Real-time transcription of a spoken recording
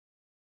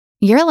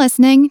You're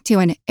listening to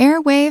an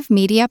Airwave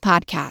Media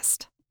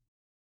Podcast.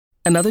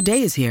 Another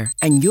day is here,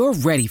 and you're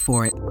ready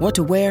for it. What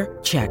to wear?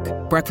 Check.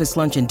 Breakfast,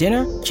 lunch, and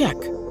dinner? Check.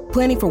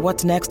 Planning for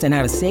what's next and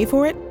how to save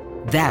for it?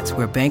 That's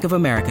where Bank of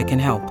America can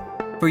help.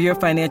 For your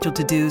financial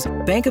to-dos,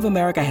 Bank of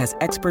America has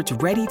experts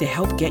ready to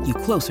help get you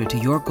closer to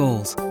your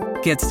goals.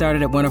 Get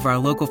started at one of our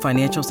local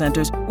financial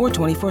centers or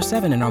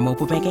 24/7 in our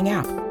mobile banking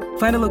app.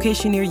 Find a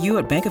location near you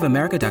at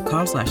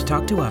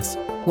bankofamerica.com/talktous.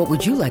 What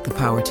would you like the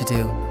power to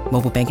do?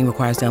 Mobile banking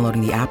requires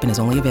downloading the app and is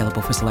only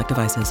available for select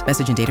devices.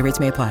 Message and data rates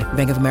may apply.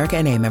 Bank of America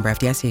N.A., member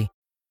FDIC.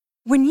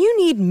 When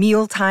you need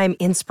mealtime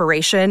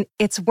inspiration,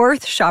 it's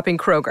worth shopping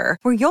Kroger,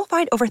 where you'll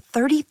find over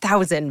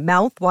 30,000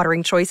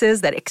 mouth-watering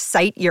choices that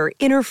excite your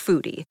inner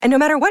foodie. And no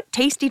matter what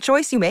tasty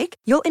choice you make,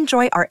 you'll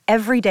enjoy our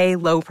everyday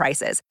low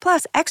prices,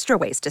 plus extra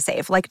ways to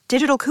save, like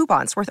digital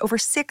coupons worth over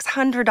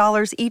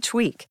 $600 each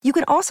week. You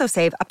can also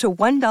save up to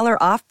 $1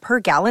 off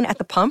per gallon at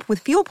the pump with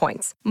fuel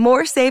points.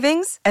 More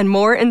savings and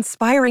more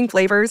inspiring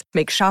flavors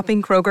make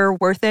shopping Kroger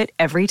worth it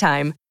every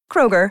time.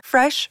 Kroger,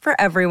 fresh for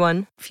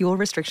everyone. Fuel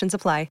restrictions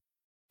apply.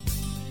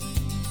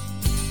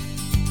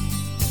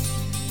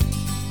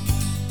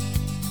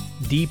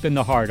 Deep in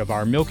the heart of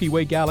our Milky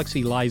Way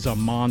galaxy lies a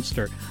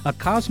monster, a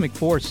cosmic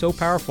force so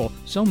powerful,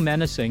 so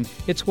menacing,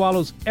 it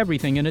swallows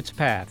everything in its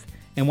path.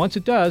 And once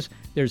it does,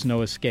 there's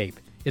no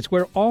escape. It's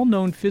where all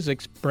known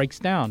physics breaks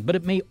down, but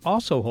it may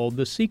also hold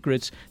the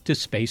secrets to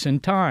space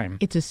and time.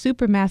 It's a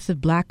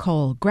supermassive black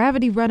hole,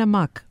 gravity run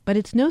amok, but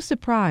it's no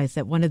surprise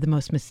that one of the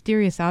most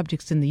mysterious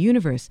objects in the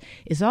universe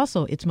is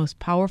also its most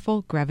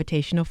powerful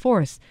gravitational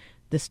force.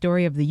 The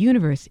story of the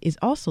universe is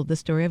also the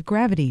story of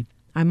gravity.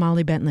 I'm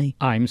Molly Bentley.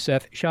 I'm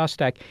Seth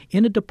Shostak.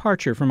 In a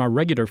departure from our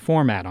regular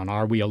format on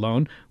Are We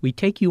Alone, we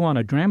take you on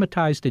a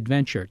dramatized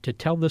adventure to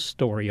tell the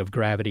story of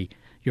gravity.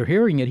 You're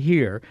hearing it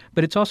here,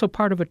 but it's also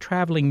part of a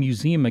traveling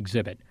museum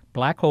exhibit,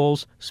 Black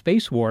Holes,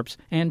 Space Warps,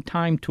 and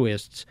Time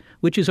Twists,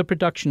 which is a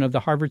production of the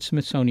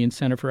Harvard-Smithsonian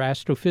Center for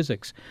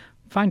Astrophysics.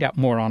 Find out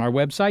more on our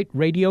website,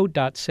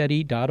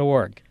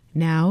 radio.seti.org.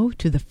 Now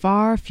to the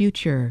far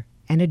future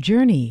and a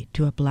journey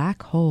to a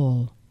black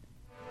hole.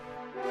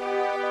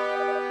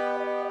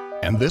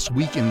 And this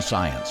week in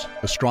science,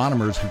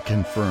 astronomers have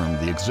confirmed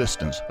the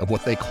existence of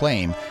what they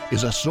claim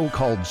is a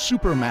so-called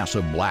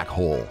supermassive black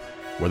hole,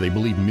 where they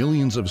believe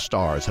millions of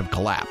stars have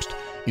collapsed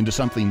into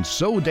something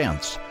so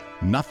dense,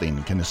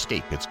 nothing can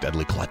escape its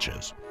deadly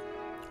clutches.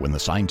 When the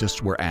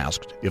scientists were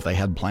asked if they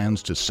had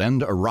plans to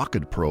send a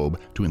rocket probe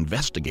to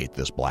investigate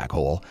this black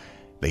hole,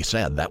 they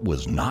said that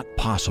was not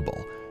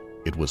possible.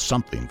 It was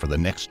something for the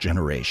next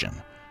generation,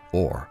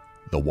 or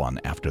the one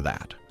after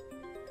that.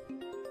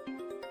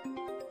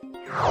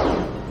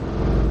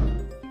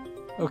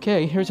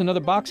 Okay, here's another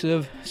box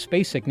of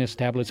space sickness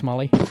tablets,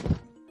 Molly.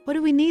 What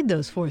do we need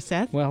those for,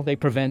 Seth? Well, they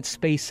prevent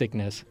space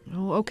sickness.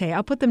 Oh, okay.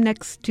 I'll put them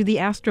next to the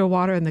Astro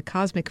Water and the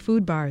Cosmic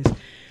Food Bars.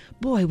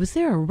 Boy, was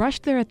there a rush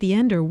there at the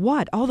end or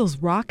what? All those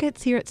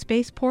rockets here at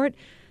Spaceport?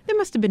 There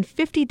must have been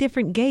 50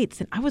 different gates,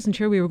 and I wasn't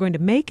sure we were going to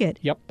make it.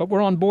 Yep, but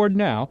we're on board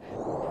now.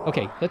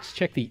 Okay, let's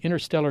check the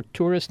Interstellar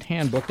Tourist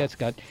Handbook. That's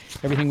got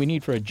everything we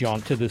need for a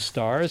jaunt to the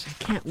stars. I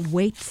can't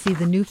wait to see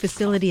the new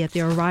facility at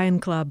the Orion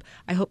Club.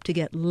 I hope to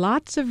get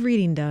lots of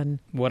reading done.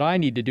 What I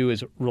need to do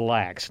is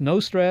relax. No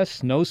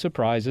stress, no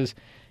surprises.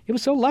 It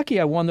was so lucky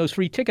I won those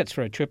free tickets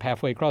for a trip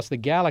halfway across the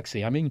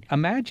galaxy. I mean,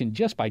 imagine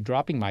just by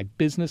dropping my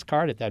business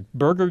card at that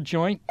burger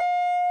joint.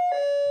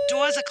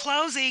 Doors are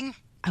closing.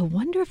 I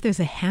wonder if there's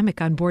a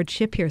hammock on board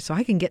ship here so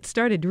I can get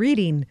started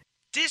reading.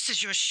 This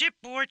is your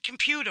shipboard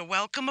computer.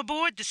 Welcome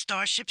aboard the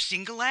Starship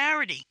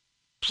Singularity.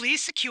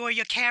 Please secure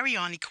your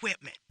carry-on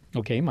equipment.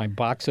 Okay, my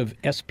box of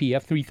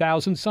SPF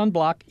 3000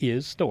 sunblock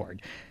is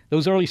stored.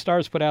 Those early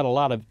stars put out a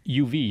lot of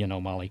UV, you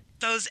know, Molly.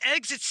 Those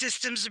exit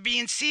systems are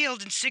being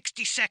sealed in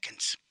 60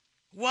 seconds.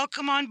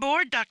 Welcome on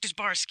board, Drs.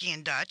 Barsky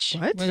and Dutch.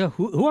 What? Well,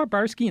 who are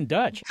Barsky and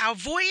Dutch? Our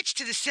voyage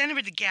to the center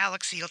of the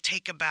galaxy will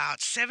take about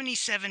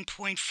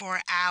 77.4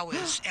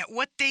 hours at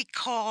what they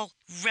call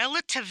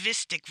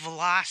relativistic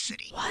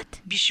velocity. What?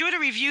 Be sure to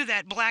review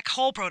that black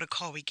hole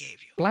protocol we gave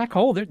you. Black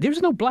hole?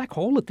 There's no black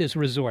hole at this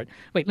resort.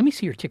 Wait, let me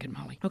see your ticket,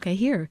 Molly. Okay,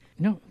 here.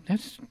 No,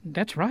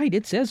 that's right.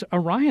 It says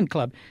Orion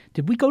Club.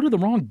 Did we go to the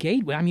wrong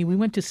gate? I mean, we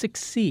went to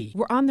 6C.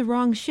 We're on the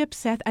wrong ship,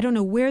 Seth. I don't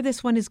know where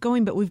this one is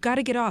going, but we've got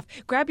to get off.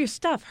 Grab your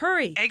stuff.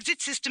 Hurry.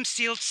 Exit system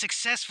sealed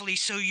successfully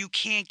so you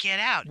can't get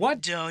out.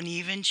 What? Don't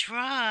even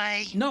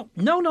try. No.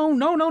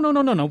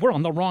 We're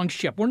on the wrong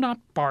ship. We're not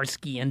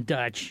Barsky and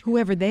Dutch.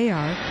 Whoever they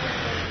are.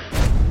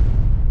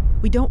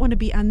 We don't want to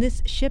be on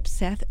this ship,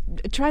 Seth.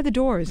 Try the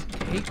doors.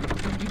 Hey,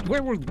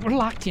 we're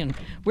locked in.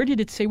 Where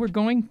did it say we're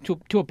going?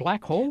 To a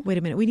black hole? Wait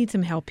a minute. We need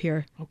some help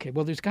here. Okay,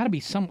 well, there's got to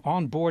be some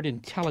onboard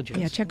intelligence.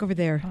 Yeah, check over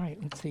there. All right,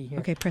 let's see here.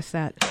 Okay, press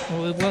that.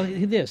 Well,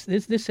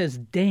 this says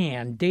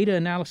DAN, Data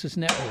Analysis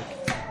Network.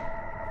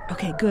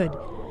 Okay, good.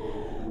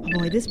 Oh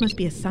boy, this must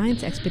be a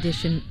science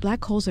expedition.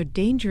 Black holes are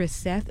dangerous,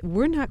 Seth.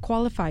 We're not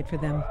qualified for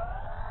them.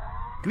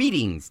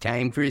 Greetings.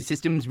 Time for a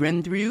systems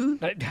run-through?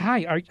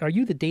 Hi, are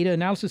you the Data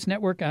Analysis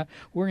Network?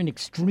 We're in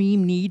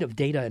extreme need of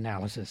data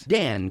analysis.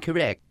 Dan,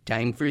 correct.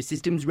 Time for a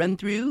systems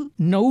run-through?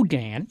 No,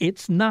 Dan,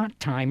 it's not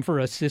time for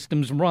a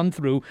systems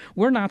run-through.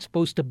 We're not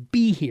supposed to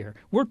be here.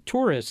 We're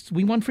tourists.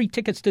 We won free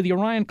tickets to the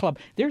Orion Club.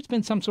 There's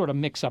been some sort of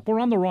mix-up.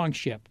 We're on the wrong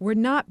ship. We're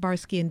not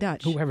Barsky and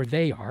Dutch. Whoever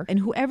they are. And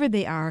whoever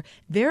they are,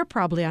 they're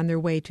probably on their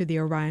way to the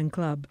Orion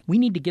Club. We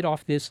need to get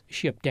off this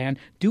ship, Dan.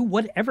 Do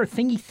whatever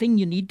thingy thing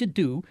you need to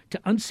do to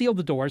unseal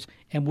the doors,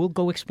 and we'll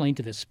go explain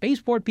to the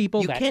spaceport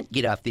people You can't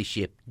get off this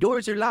ship.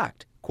 Doors are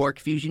locked. Quark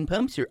fusion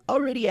pumps are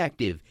already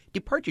active.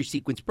 Departure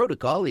sequence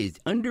protocol is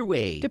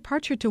underway.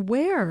 Departure to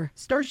where?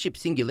 Starship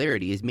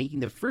Singularity is making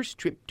the first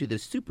trip to the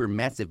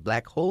supermassive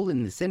black hole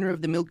in the center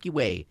of the Milky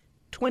Way,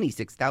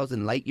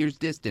 26,000 light-years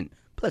distant,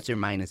 plus or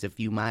minus a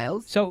few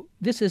miles. So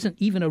this isn't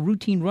even a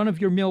routine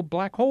run-of-your-mill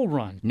black hole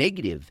run.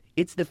 Negative.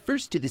 It's the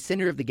first to the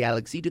center of the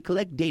galaxy to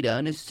collect data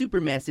on a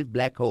supermassive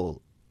black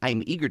hole.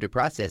 I'm eager to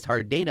process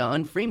hard data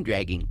on frame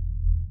dragging.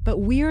 But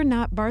we're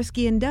not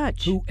Barsky and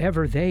Dutch.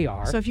 Whoever they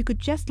are. So if you could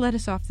just let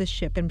us off this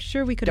ship, I'm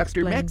sure we could Dr.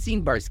 explain.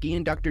 Maxine Barsky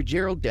and Dr.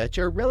 Gerald Dutch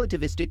are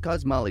relativistic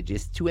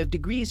cosmologists who have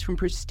degrees from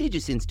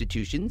prestigious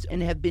institutions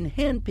and have been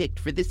handpicked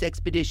for this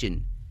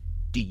expedition.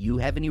 Do you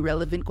have any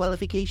relevant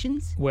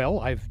qualifications? Well,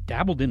 I've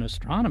dabbled in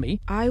astronomy.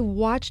 I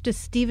watched a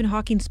Stephen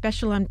Hawking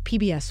special on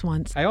PBS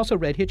once. I also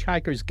read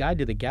Hitchhiker's Guide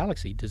to the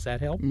Galaxy. Does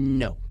that help?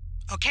 No.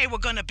 Okay, we're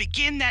going to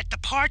begin that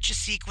departure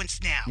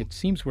sequence now. It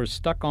seems we're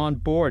stuck on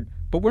board.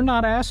 But we're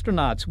not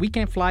astronauts. We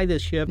can't fly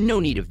this ship. No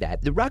need of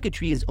that. The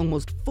rocketry is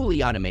almost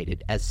fully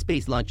automated, as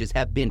space launches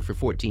have been for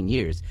 14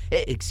 years.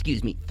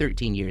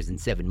 13 years and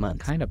 7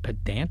 months. Kind of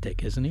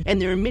pedantic, isn't he?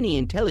 And there are many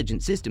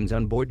intelligent systems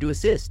on board to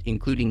assist,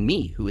 including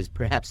me, who is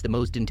perhaps the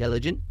most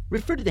intelligent.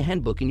 Refer to the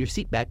handbook in your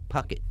seat back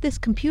pocket. This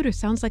computer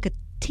sounds like a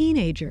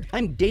teenager.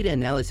 I'm Data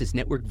Analysis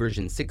Network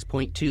version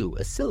 6.2,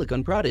 a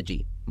Silicon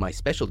prodigy. My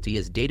specialty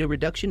is data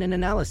reduction and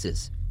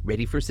analysis.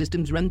 Ready for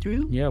systems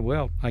run-through? Yeah,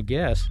 well, I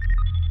guess.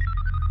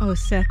 Oh,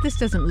 Seth, this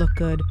doesn't look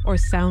good or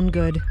sound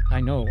good.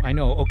 I know.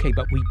 Okay,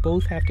 but we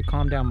both have to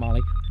calm down,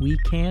 Molly. We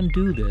can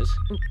do this.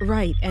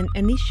 Right, and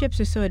these ships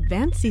are so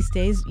advanced these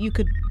days, you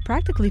could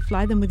practically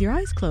fly them with your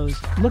eyes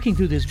closed. Looking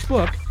through this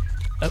book,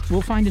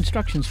 we'll find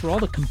instructions for all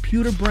the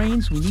computer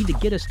brains we need to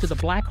get us to the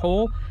black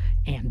hole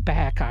and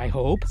back, I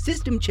hope.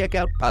 System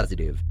checkout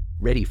positive.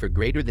 Ready for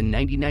greater than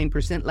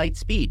 99% light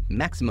speed,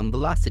 maximum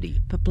velocity.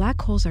 But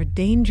black holes are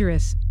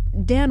dangerous.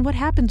 Dan, what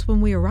happens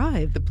when we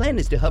arrive? The plan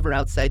is to hover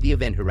outside the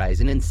event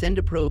horizon and send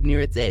a probe near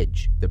its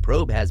edge. The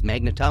probe has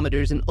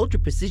magnetometers and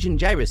ultra-precision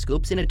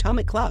gyroscopes and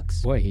atomic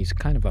clocks. Boy, he's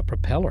kind of a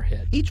propeller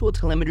head. Each will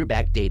telemeter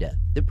back data.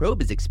 The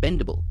probe is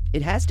expendable.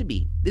 It has to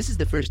be. This is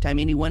the first time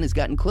anyone has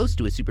gotten close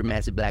to a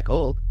supermassive black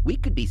hole. We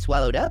could be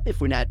swallowed up if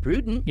we're not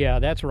prudent. Yeah,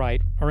 that's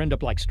right. Or end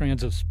up like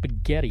strands of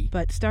spaghetti.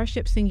 But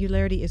Starship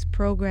Singularity is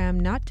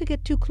programmed not to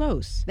get too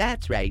close.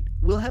 That's right.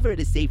 We'll hover at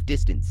a safe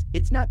distance.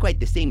 It's not quite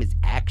the same as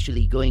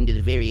actually going to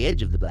the very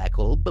edge of the black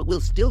hole, but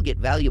we'll still get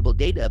valuable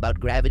data about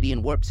gravity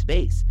and warp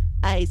space.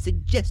 I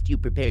suggest you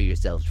prepare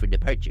yourselves for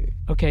departure.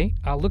 Okay,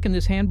 I'll look in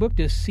this handbook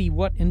to see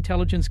what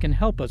intelligence can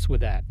help us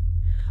with that.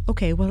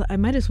 Okay, well, I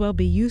might as well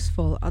be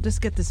useful. I'll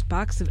just get this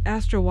box of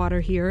Astro Water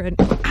here and...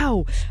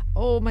 Ow!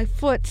 Oh, my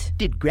foot.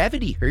 Did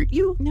gravity hurt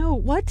you? No,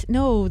 what?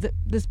 No,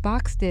 this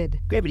box did.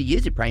 Gravity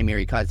is a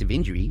primary cause of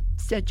injury,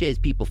 such as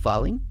people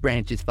falling,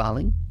 branches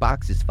falling,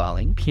 boxes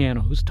falling.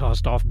 Pianos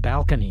tossed off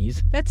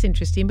balconies. That's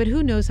interesting, but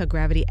who knows how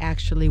gravity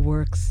actually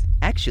works?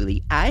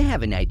 Actually, I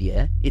have an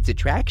idea. It's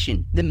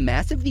attraction. The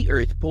mass of the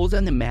Earth pulls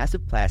on the mass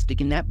of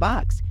plastic in that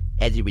box.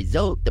 As a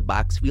result, the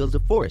box feels a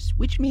force,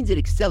 which means it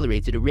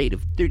accelerates at a rate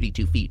of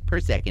 32 feet per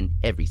second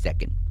every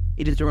second.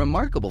 It is a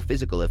remarkable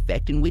physical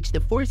effect in which the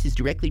force is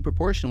directly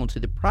proportional to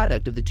the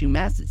product of the two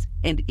masses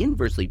and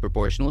inversely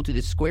proportional to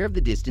the square of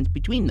the distance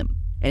between them.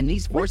 And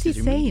these forces What's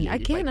he saying? I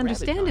can't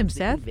understand him,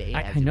 Seth.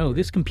 I know.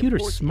 This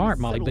computer's smart,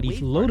 Molly, but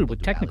he's loaded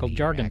with technical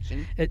jargon.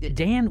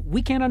 Dan,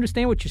 we can't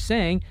understand what you're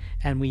saying,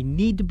 and we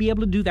need to be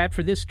able to do that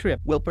for this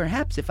trip. Well,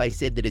 perhaps if I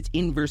said that it's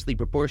inversely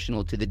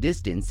proportional to the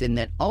distance and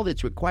that all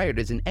that's required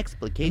is an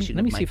explication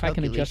Let me of my see if I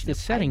can adjust this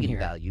setting here.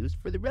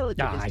 For the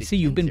relativistic I see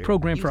you've been tensor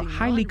programmed for using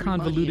highly non-Riemannian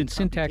convoluted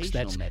syntax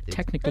that's computational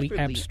technically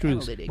methods,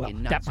 abstruse. preferably Well,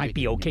 analytic that might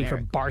be and okay for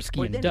numeric. Barsky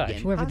Or and then Dutch.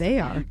 again, Whoever they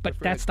are. possibly But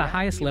for that's the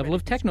highest level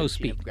of techno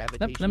speak.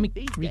 Let me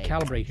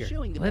recalibrate here.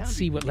 Let's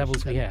see what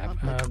levels we have.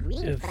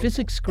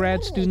 Physics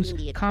grad students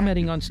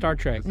commenting on Star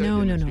Trek. No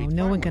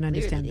one can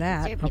understand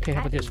that. Okay,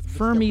 how about this?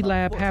 Fermi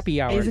Lab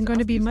happy hour. Isn't going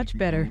to be much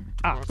better.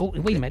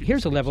 Wait a minute.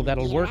 Here's a level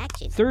that'll work.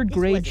 Third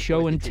grade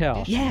show and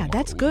tell. Yeah,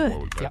 that's good.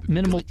 Yeah,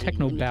 minimal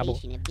techno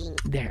babble.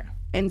 There.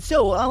 And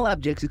so all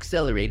objects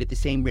accelerate at the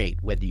same rate.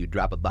 Whether you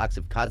drop a box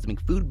of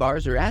cosmic food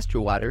bars or Astro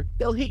Water,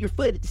 they'll hit your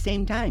foot at the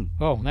same time.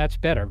 Oh, that's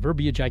better.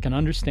 Verbiage I can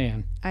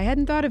understand. I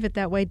hadn't thought of it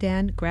that way,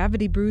 Dan.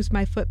 Gravity bruised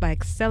my foot by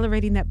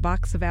accelerating that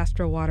box of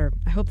Astro Water.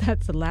 I hope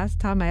that's the last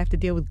time I have to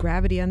deal with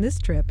gravity on this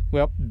trip.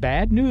 Well,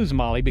 bad news,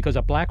 Molly, because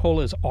a black hole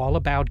is all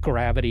about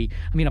gravity.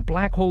 I mean, a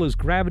black hole is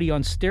gravity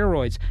on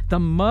steroids, the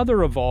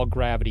mother of all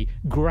gravity.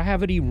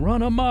 Gravity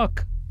run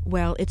amok.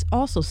 Well, it's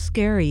also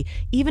scary.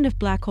 Even if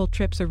black hole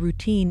trips are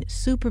routine,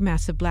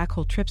 supermassive black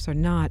hole trips are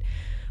not.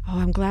 Oh,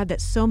 I'm glad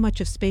that so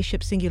much of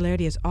Spaceship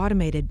Singularity is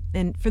automated.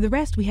 And for the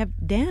rest, we have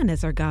Dan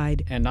as our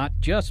guide. And not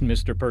just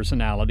Mr.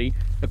 Personality.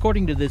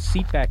 According to this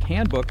Seatback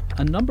Handbook,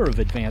 a number of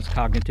advanced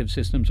cognitive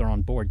systems are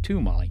on board too,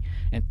 Molly.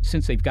 And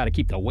since they've got to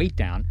keep the weight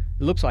down,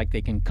 it looks like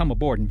they can come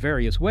aboard in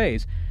various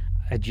ways.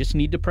 I just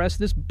need to press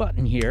this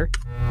button here.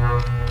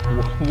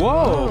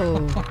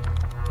 Whoa!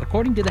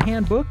 According to the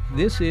handbook,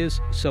 this is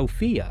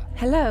Sophia.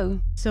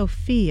 Hello.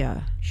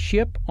 Sophia.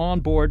 Ship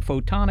onboard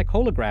photonic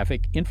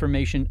holographic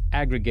information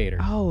aggregator.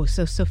 Oh,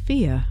 so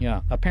Sophia.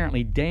 Yeah,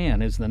 apparently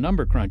Dan is the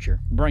number cruncher.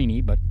 Brainy,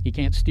 but he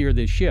can't steer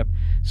this ship.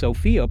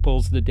 Sophia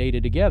pulls the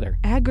data together.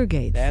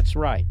 Aggregates. That's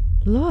right.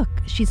 Look,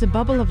 she's a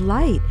bubble of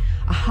light,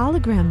 a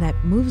hologram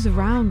that moves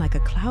around like a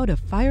cloud of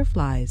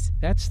fireflies.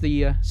 That's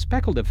the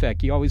speckled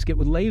effect you always get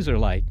with laser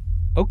light.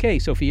 Okay,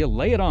 Sophia,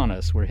 lay it on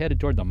us. We're headed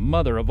toward the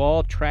mother of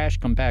all trash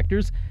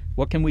compactors.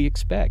 What can we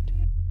expect?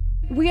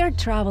 We are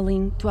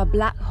traveling to a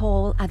black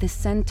hole at the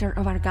center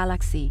of our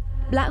galaxy.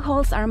 Black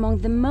holes are among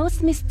the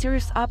most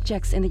mysterious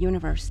objects in the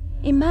universe.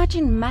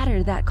 Imagine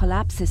matter that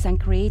collapses and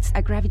creates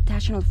a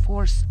gravitational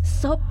force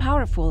so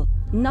powerful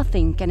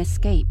nothing can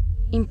escape,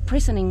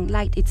 imprisoning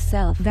light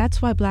itself.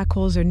 That's why black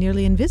holes are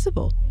nearly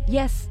invisible.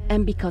 Yes,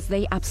 and because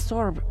they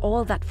absorb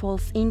all that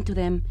falls into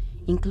them,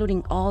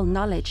 including all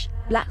knowledge,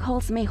 black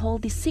holes may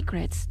hold the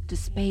secrets to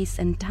space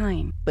and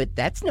time. But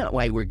that's not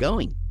why we're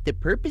going. The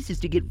purpose is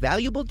to get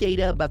valuable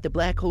data about the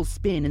black hole's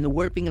spin and the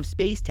warping of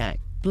space-time.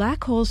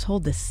 Black holes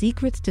hold the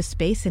secrets to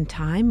space and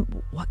time?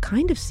 What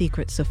kind of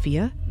secrets,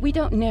 Sophia? We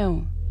don't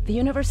know. The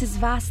universe is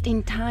vast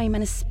in time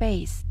and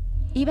space.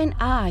 Even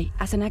I,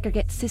 as an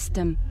aggregate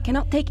system,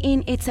 cannot take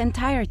in its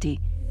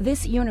entirety.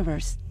 This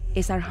universe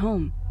is our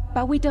home,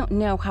 but we don't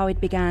know how it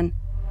began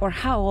or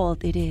how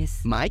old it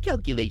is. My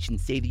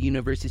calculations say the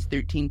universe is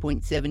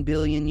 13.7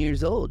 billion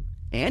years old,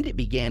 and it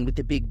began with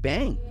the Big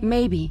Bang.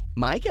 Maybe.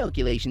 My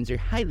calculations are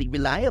highly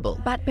reliable.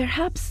 But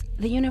perhaps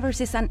the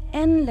universe is an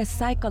endless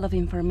cycle of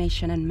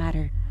information and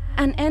matter,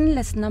 an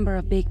endless number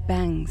of Big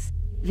Bangs.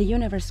 The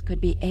universe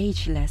could be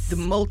ageless. The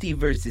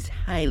multiverse is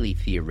highly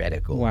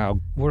theoretical.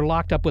 Wow, we're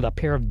locked up with a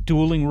pair of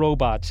dueling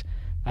robots.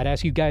 I'd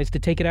ask you guys to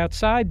take it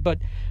outside, but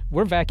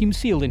we're vacuum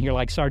sealed in here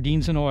like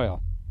sardines in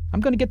oil. I'm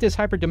going to get this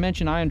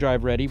hyperdimension ion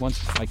drive ready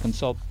once I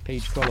consult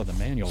page 12 of the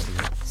manual here.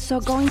 So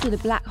going to the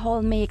black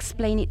hole may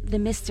explain the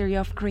mystery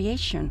of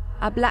creation.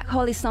 A black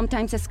hole is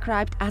sometimes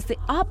described as the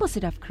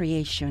opposite of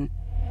creation.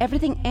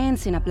 Everything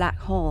ends in a black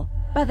hole.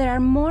 But there are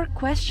more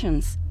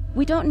questions.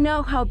 We don't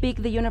know how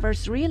big the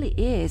universe really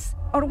is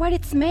or what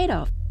it's made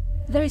of.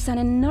 There is an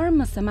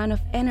enormous amount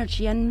of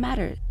energy and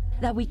matter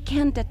that we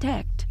can't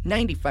detect.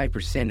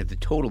 95% of the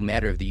total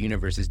matter of the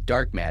universe is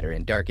dark matter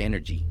and dark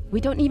energy.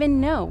 We don't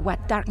even know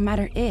what dark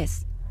matter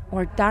is,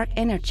 or dark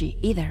energy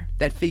either.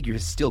 That figure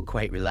is still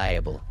quite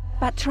reliable.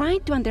 But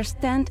trying to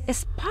understand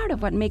is part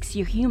of what makes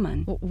you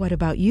human. What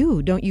about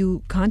you? Don't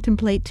you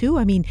contemplate too?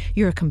 I mean,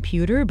 you're a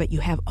computer, but you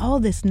have all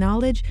this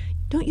knowledge.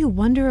 Don't you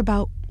wonder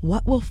about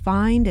what we'll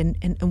find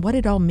and what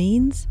it all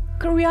means?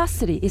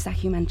 Curiosity is a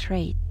human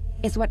trait.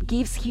 It's what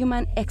gives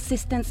human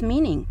existence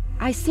meaning.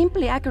 I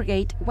simply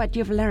aggregate what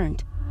you've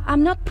learned.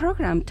 I'm not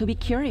programmed to be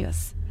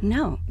curious.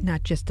 No.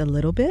 Not just a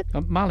little bit?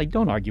 Molly,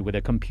 don't argue with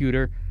a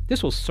computer.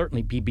 This will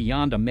certainly be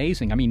beyond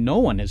amazing. I mean, no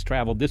one has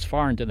traveled this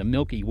far into the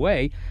Milky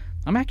Way.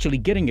 I'm actually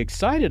getting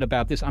excited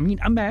about this. I mean,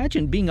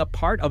 imagine being a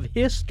part of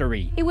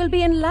history. It will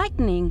be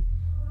enlightening.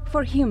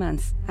 For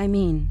humans, I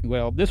mean.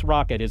 Well, this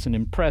rocket is an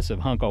impressive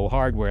hunk of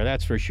hardware,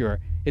 that's for sure.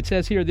 It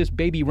says here this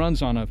baby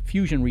runs on a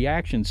fusion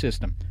reaction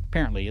system.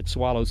 Apparently, it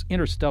swallows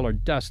interstellar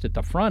dust at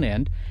the front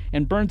end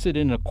and burns it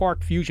in a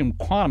quark fusion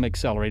quantum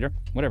accelerator,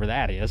 whatever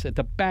that is, at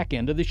the back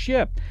end of the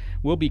ship.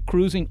 We'll be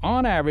cruising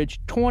on average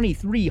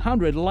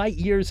 2,300 light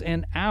years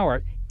an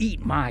hour.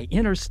 Eat my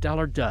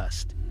interstellar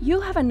dust.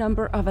 You have a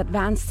number of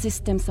advanced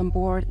systems on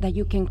board that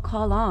you can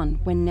call on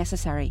when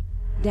necessary.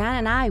 Dan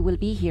and I will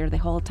be here the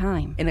whole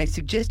time. And I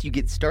suggest you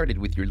get started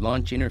with your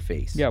launch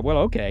interface. Yeah, well,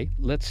 okay.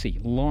 Let's see.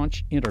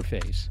 Launch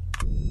interface.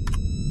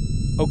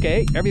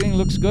 Okay, everything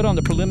looks good on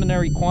the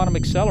preliminary quantum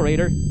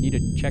accelerator. Need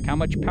to check how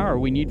much power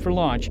we need for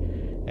launch.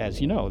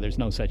 As you know, there's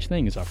no such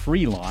thing as a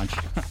free launch.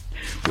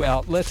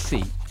 Well, let's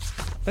see.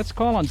 Let's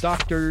call on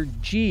Dr.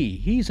 G.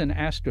 He's an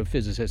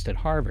astrophysicist at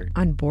Harvard.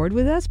 On board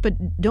with us?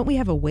 But don't we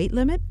have a weight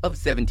limit? Of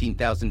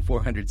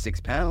 17,406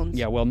 pounds.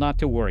 Yeah, well, not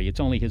to worry. It's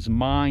only his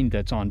mind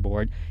that's on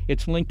board.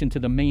 It's linked into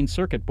the main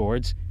circuit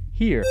boards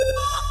here.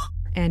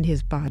 And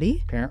his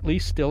body? Apparently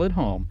still at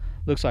home.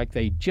 Looks like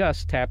they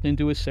just tapped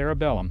into his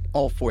cerebellum.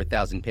 All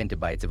 4,000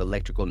 petabytes of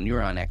electrical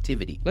neuron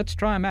activity. Let's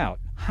try him out.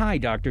 Hi,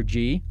 Dr.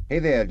 G. Hey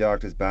there,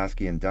 Drs.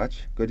 Barsky and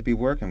Dutch. Good to be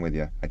working with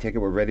you. I take it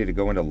we're ready to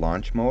go into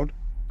launch mode?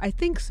 I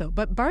think so,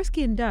 but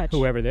Barsky and Dutch,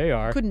 whoever they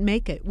are, couldn't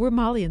make it. We're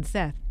Molly and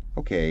Seth.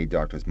 Okay,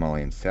 Doctors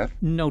Molly and Seth.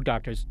 No,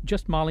 doctors.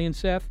 Just Molly and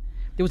Seth.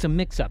 There was a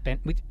mix-up, and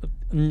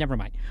never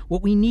mind.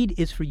 What we need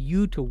is for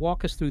you to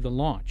walk us through the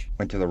launch.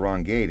 Went to the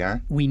wrong gate, huh?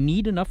 We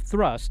need enough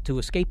thrust to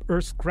escape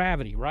Earth's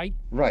gravity, right?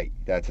 Right.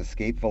 That's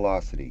escape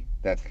velocity.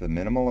 That's the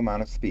minimal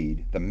amount of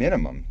speed, the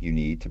minimum you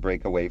need to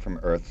break away from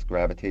Earth's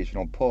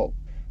gravitational pull.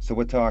 So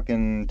we're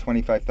talking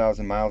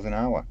 25,000 miles an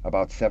hour,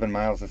 about 7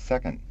 miles a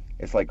second.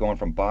 It's like going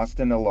from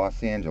Boston to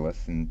Los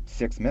Angeles in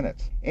 6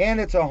 minutes. And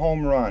it's a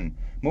home run.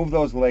 Move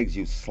those legs,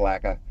 you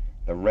slacker.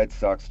 The Red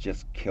Sox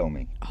just kill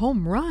me.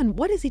 Home run?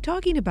 What is he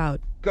talking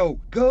about?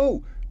 Go,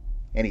 go!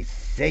 And he's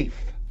safe.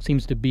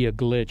 Seems to be a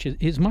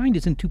glitch. His mind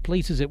is in two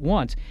places at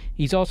once.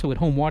 He's also at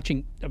home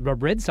watching a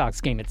Red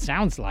Sox game, it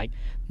sounds like.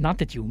 Not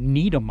that you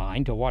need a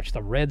mind to watch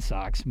the Red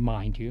Sox,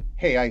 mind you.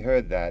 Hey, I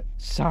heard that.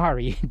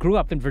 Sorry. Grew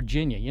up in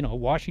Virginia.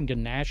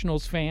 Washington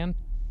Nationals fan.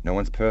 No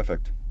one's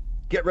perfect.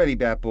 Get ready,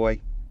 Bat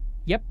Boy.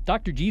 Yep,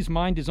 Dr. G's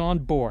mind is on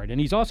board,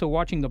 and he's also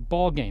watching the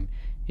ball game.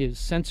 His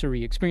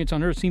sensory experience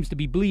on Earth seems to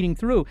be bleeding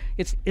through.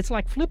 It's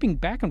like flipping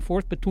back and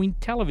forth between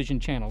television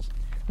channels.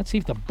 Let's see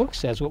if the book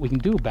says what we can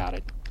do about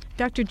it.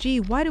 Dr. G,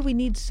 why do we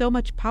need so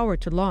much power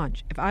to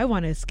launch? If I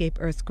want to escape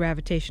Earth's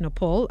gravitational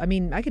pull,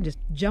 I can just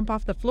jump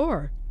off the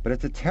floor. But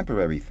it's a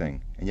temporary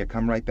thing, and you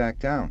come right back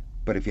down.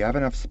 But if you have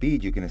enough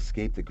speed, you can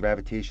escape the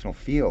gravitational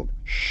field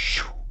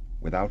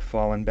without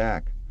falling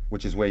back,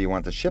 which is where you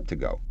want the ship to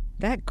go.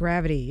 That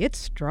gravity, it's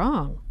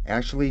strong.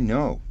 Actually,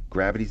 no.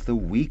 Gravity's the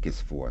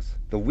weakest force.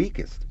 The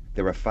weakest.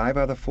 There are 5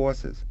 other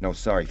forces. No,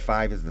 sorry,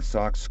 5 is the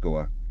Sox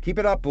score. Keep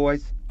it up,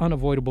 boys.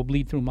 Unavoidable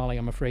bleed through, Molly,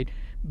 I'm afraid.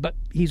 But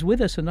he's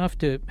with us enough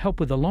to help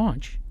with the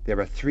launch. There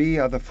are 3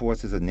 other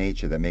forces of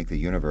nature that make the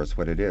universe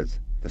what it is.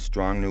 The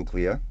strong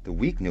nuclear, the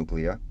weak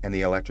nuclear, and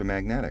the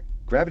electromagnetic.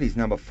 Gravity's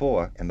number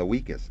 4 and the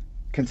weakest.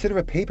 Consider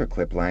a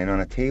paperclip lying on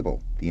a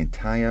table. The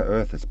entire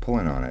Earth is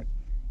pulling on it.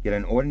 Yet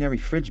an ordinary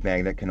fridge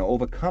magnet can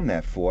overcome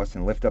that force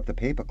and lift up the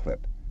paperclip.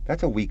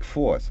 That's a weak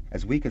force,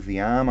 as weak as the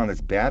arm on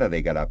this batter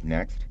they got up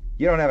next.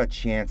 You don't have a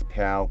chance,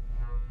 pal.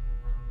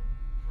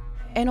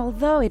 And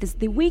although it is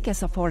the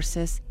weakest of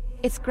forces,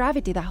 it's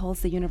gravity that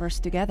holds the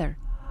universe together.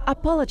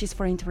 Apologies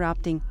for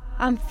interrupting.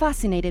 I'm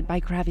fascinated by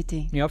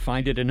gravity. You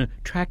find it an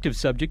attractive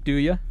subject, do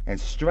you?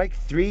 And strike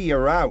 3,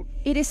 you're out.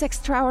 It is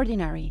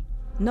extraordinary.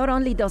 Not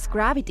only does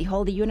gravity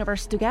hold the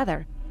universe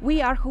together,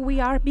 we are who we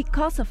are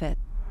because of it.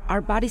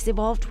 Our bodies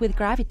evolved with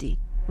gravity.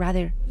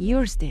 Rather,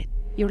 yours did.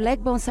 Your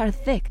leg bones are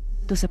thick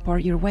to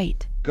support your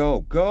weight.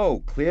 Go,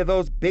 go. Clear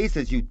those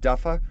bases, you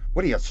duffer.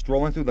 What are you,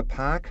 strolling through the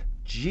park?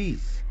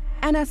 Jeez.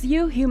 And as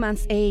you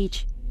humans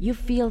age, you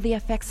feel the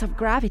effects of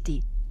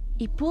gravity.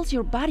 It pulls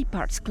your body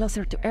parts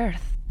closer to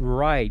Earth.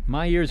 Right.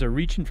 My ears are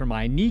reaching for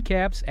my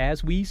kneecaps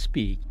as we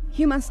speak.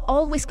 Humans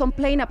always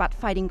complain about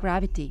fighting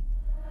gravity.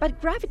 But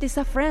gravity's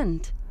a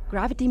friend.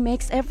 Gravity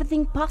makes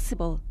everything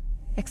possible.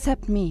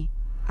 Except me.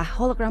 A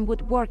hologram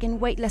would work in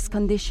weightless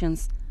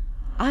conditions.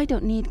 I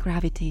don't need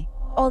gravity.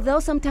 Although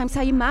sometimes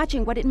I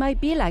imagine what it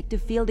might be like to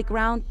feel the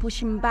ground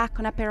pushing back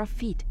on a pair of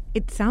feet.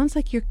 It sounds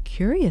like you're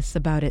curious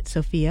about it,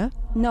 Sophia.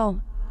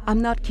 No,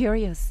 I'm not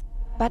curious.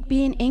 But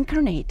being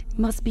incarnate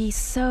must be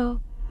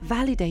so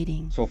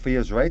validating.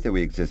 Sophia's right that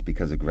we exist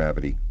because of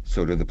gravity.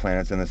 So do the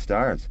planets and the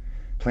stars.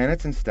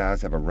 Planets and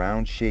stars have a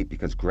round shape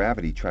because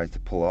gravity tries to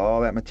pull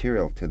all that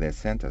material to their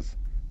centers.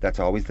 That's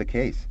always the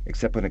case,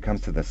 except when it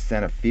comes to the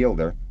center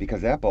fielder,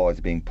 because that ball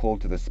is being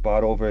pulled to the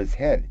spot over his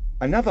head.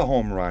 Another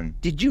home run.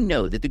 Did you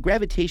know that the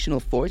gravitational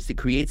force that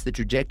creates the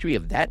trajectory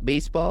of that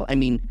baseball,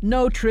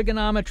 No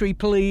trigonometry,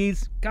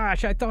 please.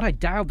 Gosh, I thought I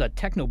dialed the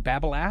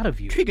technobabble out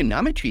of you.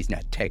 Trigonometry's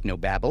not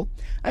technobabble.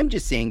 I'm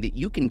just saying that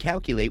you can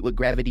calculate what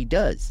gravity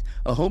does.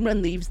 A home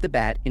run leaves the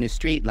bat in a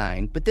straight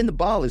line, but then the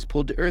ball is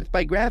pulled to Earth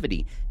by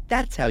gravity.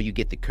 That's how you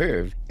get the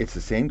curve. It's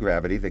the same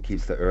gravity that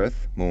keeps the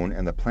Earth, Moon,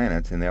 and the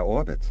planets in their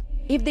orbits.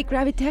 If the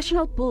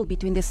gravitational pull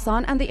between the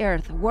Sun and the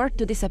Earth were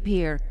to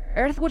disappear,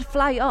 Earth would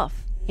fly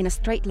off in a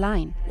straight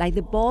line, like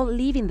the ball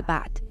leaving the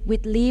bat.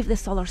 We'd leave the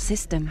solar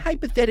system.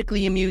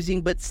 Hypothetically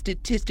amusing, but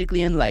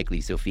statistically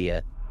unlikely,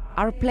 Sophia.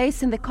 Our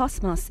place in the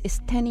cosmos is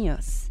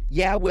tenuous.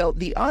 Yeah, well,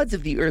 the odds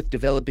of the Earth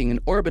developing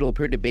an orbital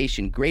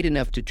perturbation great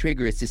enough to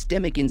trigger a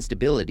systemic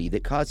instability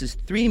that causes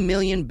 3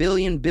 million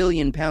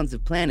billion pounds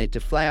of planet to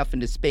fly off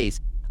into space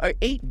are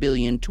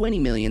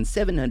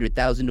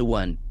 8,020,700,000 to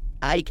 1.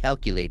 I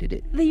calculated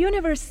it. The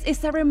universe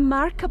is a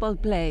remarkable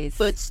place.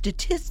 But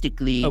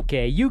statistically...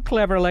 Okay, you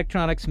clever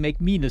electronics make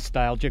me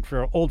nostalgic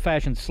for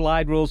old-fashioned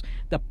slide rules.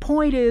 The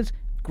point is,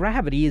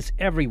 gravity is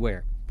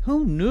everywhere.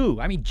 Who knew?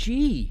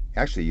 Gee.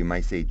 Actually, you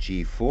might say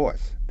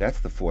G-force.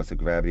 That's the force of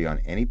gravity on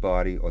any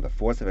body or the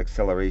force of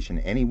acceleration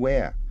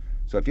anywhere.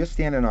 So if you're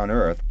standing on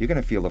Earth, you're going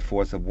to feel the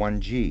force of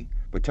 1G.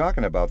 We're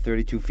talking about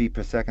 32 feet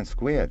per second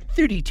squared.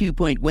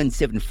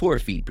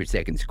 32.174 feet per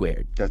second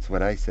squared. That's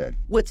what I said.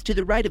 What's to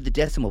the right of the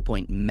decimal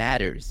point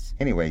matters.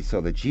 Anyway, so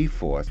the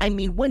G-force...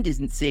 one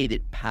doesn't say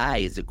that pi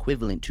is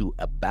equivalent to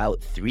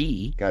about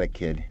 3. Got it,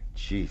 kid.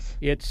 Jeez.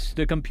 It's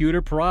the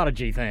computer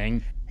prodigy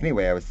thing.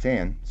 Anyway, I was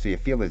saying, so you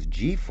feel this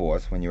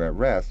G-force when you're at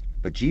rest,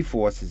 but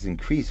G-forces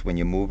increase when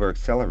you move or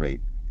accelerate.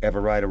 Ever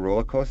ride a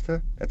roller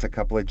coaster? That's a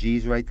couple of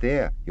G's right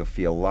there. You'll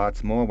feel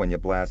lots more when you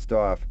blast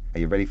off. Are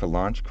you ready for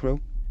launch, crew?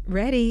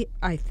 Ready,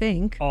 I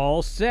think.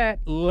 All set.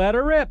 Let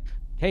her rip.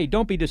 Hey,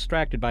 don't be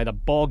distracted by the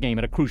ball game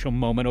at a crucial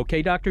moment,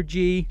 okay, Dr.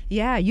 G?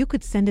 Yeah, you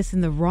could send us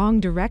in the wrong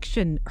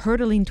direction,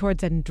 hurtling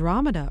towards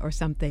Andromeda or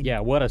something. Yeah,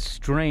 what a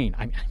strain.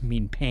 I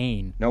mean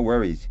pain. No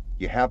worries.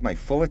 You have my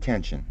full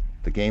attention.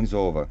 The game's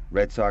over.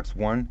 Red Sox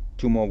won,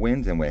 2 more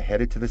wins, and we're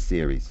headed to the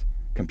series.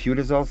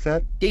 Computers all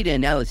set? Data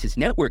analysis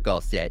network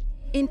all set.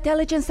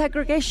 Intelligence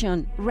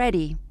aggregation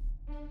ready.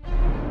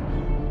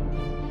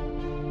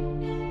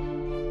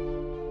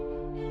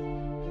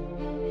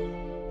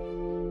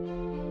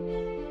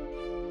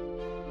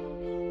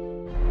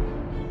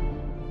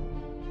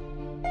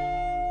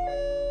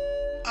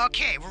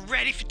 Okay, we're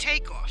ready for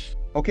takeoff.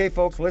 Okay,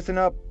 folks, listen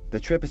up. The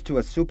trip is to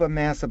a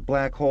supermassive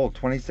black hole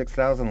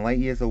 26,000 light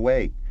years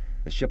away.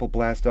 The ship will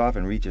blast off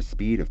and reach a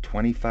speed of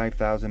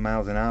 25,000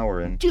 miles an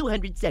hour in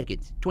 200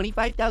 seconds.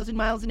 25,000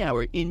 miles an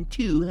hour in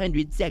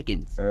 200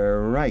 seconds.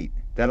 Right.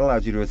 That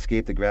allows you to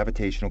escape the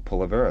gravitational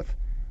pull of Earth.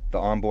 The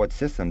onboard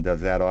system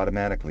does that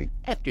automatically.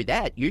 After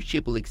that, your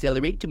ship will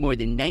accelerate to more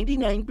than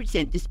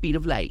 99% the speed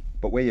of light.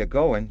 But where you're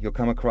going, you'll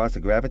come across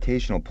a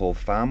gravitational pull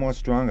far more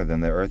stronger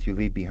than the Earth you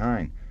leave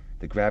behind.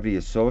 The gravity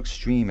is so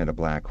extreme at a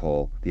black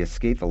hole, the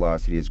escape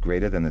velocity is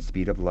greater than the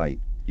speed of light.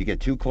 You get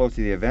too close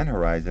to the event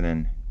horizon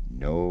and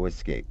no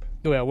escape.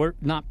 Well, we're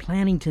not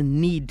planning to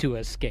need to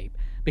escape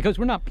because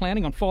we're not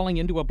planning on falling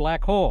into a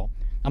black hole.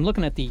 I'm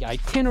looking at the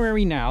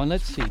itinerary now, and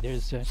let's see.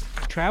 There's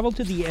travel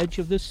to the edge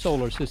of this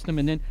solar system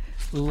and then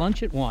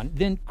lunch at 1,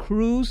 then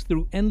cruise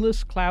through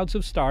endless clouds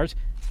of stars.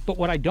 But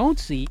what I don't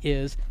see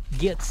is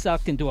get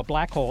sucked into a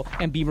black hole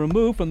and be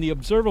removed from the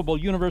observable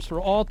universe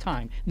for all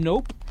time.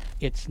 Nope,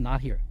 it's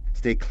not here.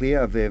 Stay clear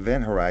of the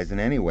event horizon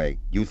anyway.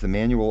 Use the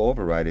manual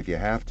override if you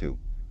have to.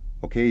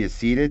 Okay, you're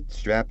seated,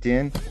 strapped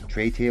in,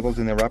 tray tables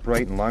in their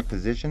upright and locked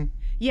position?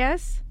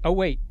 Yes? Oh,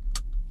 wait.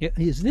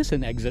 Is this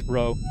an exit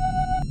row?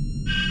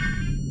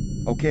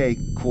 Okay,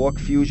 quark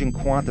fusion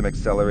quantum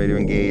accelerator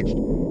engaged.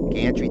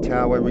 Gantry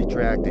tower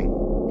retracting.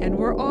 And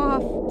we're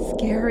off.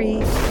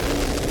 Scary.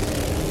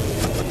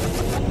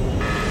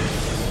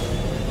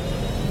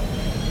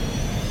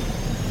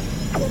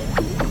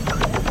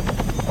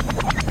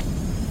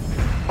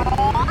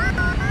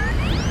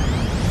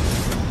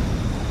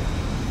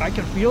 I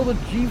can feel the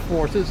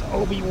G-forces,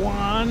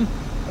 Obi-Wan.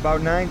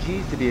 About 9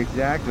 Gs to be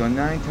exact, or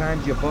 9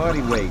 times your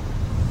body weight.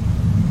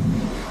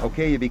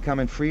 Okay, you're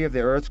becoming free of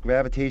the Earth's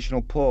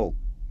gravitational pull.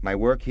 My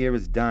work here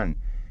is done.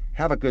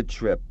 Have a good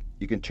trip.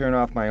 You can turn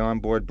off my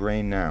onboard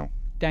brain now.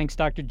 Thanks,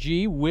 Dr.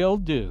 G. Will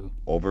do.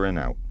 Over and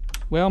out.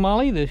 Well,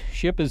 Molly, the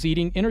ship is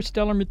eating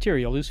interstellar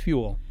material as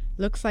fuel.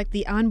 Looks like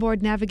the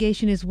onboard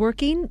navigation is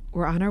working.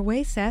 We're on our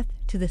way, Seth,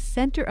 to the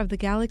center of the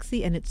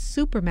galaxy and its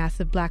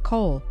supermassive black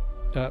hole.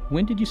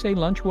 When did you say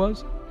lunch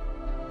was?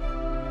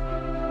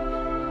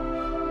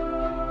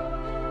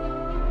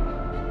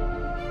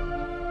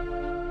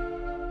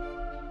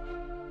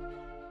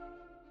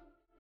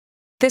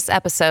 This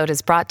episode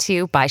is brought to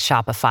you by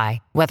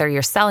Shopify. Whether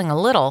you're selling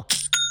a little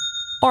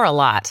or a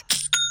lot,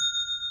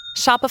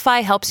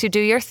 Shopify helps you do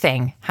your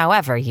thing,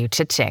 however you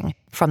cha-ching.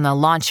 From the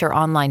launch your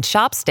online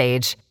shop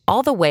stage,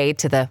 all the way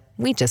to the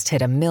we just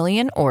hit 1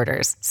 million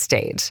orders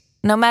stage.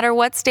 No matter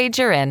what stage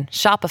you're in,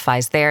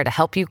 Shopify's there to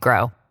help you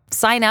grow.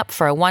 Sign up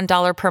for a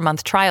 $1 per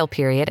month trial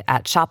period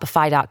at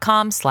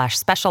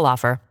shopify.com/special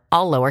offer,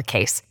 all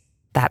lowercase.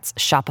 That's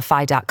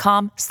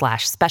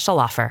shopify.com/special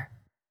offer.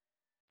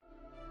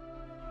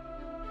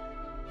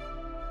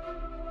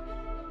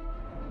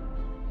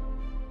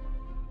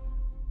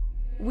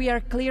 We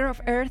are clear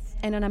of Earth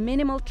and on a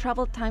minimal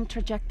travel time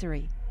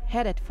trajectory,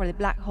 headed for the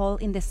black hole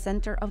in the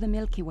center of the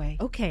Milky Way.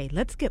 Okay,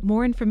 let's get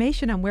more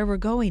information on where we're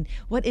going.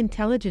 What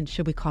intelligence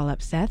should we call up,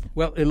 Seth?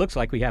 Well, it looks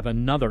like we have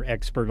another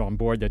expert on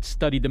board that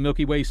studied the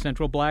Milky Way's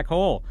central black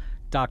hole,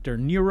 Dr.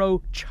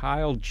 Nero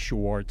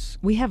Child-Schwartz.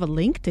 We have a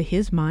link to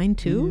his mind,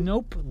 too?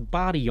 Nope,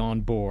 body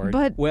on board.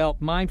 But... Well,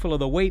 mindful of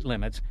the weight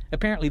limits,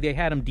 apparently they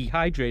had him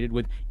dehydrated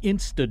with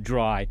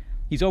Insta-Dry.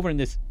 He's over in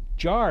this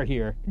jar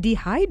here.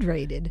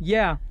 Dehydrated?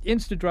 Yeah,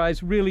 Insta-Dry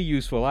is really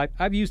useful.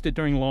 I've used it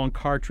during long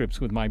car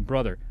trips with my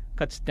brother.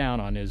 Cuts down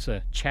on his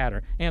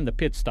chatter and the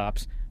pit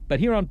stops.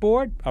 But here on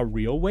board, a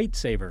real weight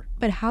saver.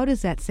 But how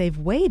does that save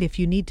weight if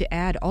you need to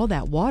add all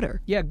that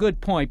water? Yeah, good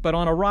point. But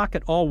on a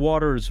rocket, all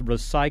water is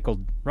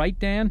recycled. Right,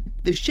 Dan?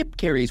 The ship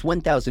carries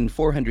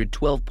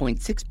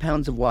 1,412.6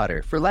 pounds of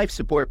water for life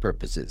support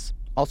purposes.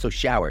 Also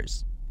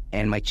showers.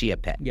 And my Chia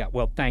Pet. Yeah,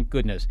 well, thank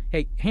goodness.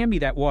 Hey, hand me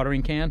that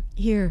watering can.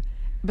 Here.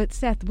 But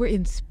Seth, we're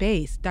in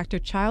space. Dr.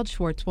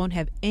 Child-Schwartz won't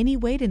have any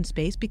weight in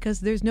space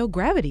because there's no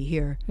gravity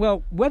here.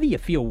 Well, whether you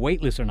feel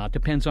weightless or not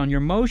depends on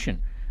your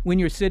motion. When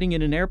you're sitting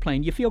in an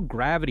airplane, you feel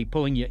gravity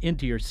pulling you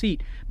into your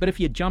seat. But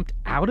if you jumped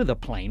out of the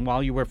plane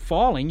while you were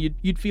falling,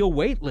 you'd feel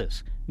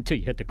weightless until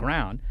you hit the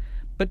ground.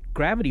 But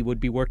gravity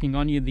would be working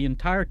on you the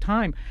entire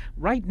time.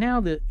 Right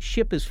now, the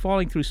ship is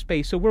falling through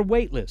space, so we're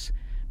weightless.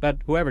 But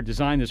whoever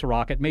designed this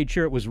rocket made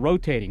sure it was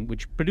rotating,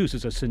 which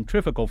produces a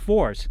centrifugal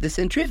force. The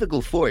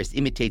centrifugal force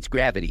imitates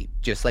gravity,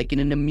 just like in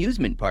an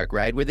amusement park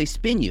ride where they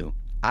spin you.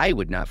 I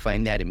would not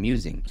find that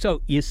amusing.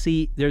 So, you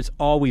see, there's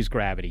always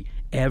gravity,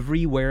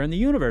 everywhere in the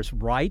universe,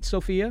 right,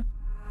 Sophia?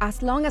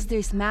 As long as there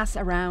is mass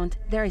around,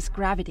 there is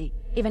gravity.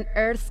 Even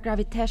Earth's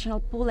gravitational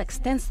pull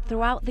extends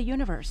throughout the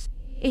universe.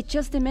 It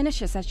just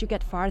diminishes as you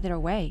get farther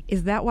away.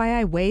 Is that why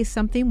I weigh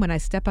something when I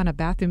step on a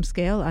bathroom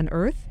scale on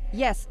Earth?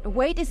 Yes,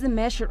 weight is the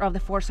measure of the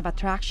force of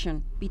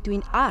attraction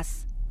between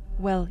us,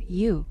 well,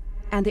 you,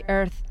 and the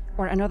Earth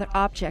or another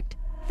object.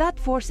 That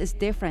force is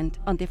different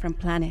on different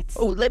planets.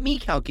 Oh, let me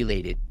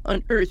calculate it.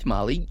 On Earth,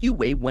 Molly, you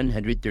weigh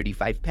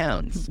 135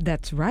 pounds.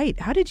 That's right.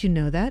 How did you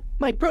know that?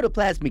 My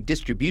protoplasmic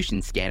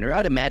distribution scanner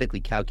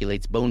automatically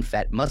calculates bone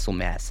fat muscle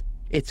mass.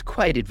 It's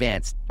quite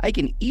advanced. I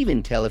can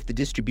even tell if the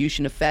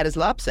distribution of fat is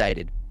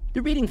lopsided.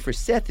 The reading for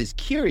Seth is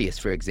curious,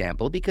 for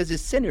example, because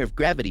his center of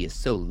gravity is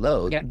so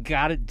low. Yeah,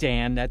 got it,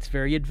 Dan. That's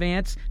very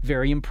advanced,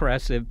 very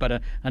impressive,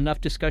 but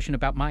enough discussion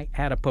about my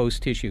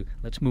adipose tissue.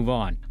 Let's move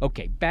on.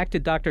 Okay, back to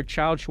Dr.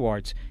 Child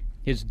Schwartz.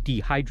 His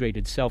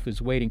dehydrated self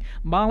is waiting.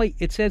 Molly,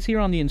 it says here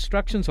on the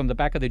instructions on the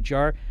back of the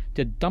jar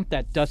to dump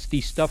that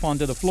dusty stuff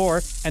onto the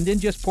floor and then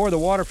just pour the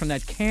water from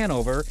that can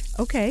over.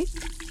 Okay.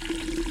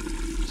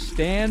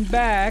 Stand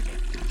back.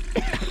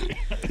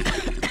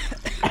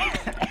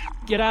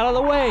 Get out of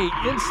the way.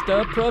 It's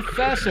the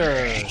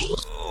professor.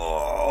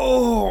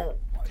 Oh,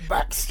 my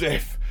back's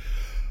stiff.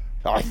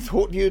 I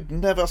thought you'd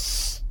never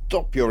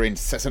stop your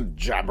incessant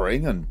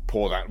jabbering and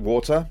pour that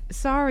water.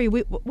 Sorry,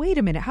 wait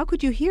a minute. How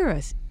could you hear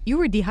us? You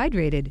were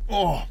dehydrated.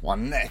 Oh, my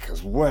neck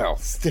as well.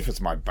 Stiff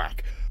as my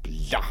back.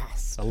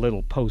 Blast. A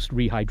little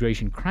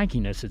post-rehydration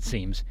crankiness, it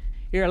seems.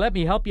 Here, let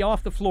me help you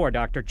off the floor,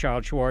 Dr.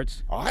 Child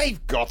Schwartz.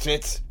 I've got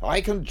it.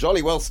 I can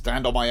jolly well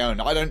stand on my own.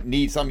 I don't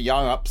need some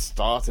young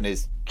upstart and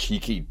his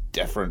cheeky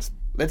deference.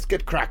 Let's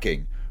get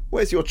cracking.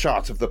 Where's your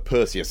chart of the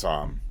Perseus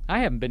arm? I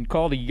haven't been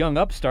called a young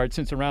upstart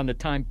since around the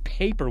time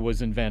paper was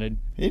invented.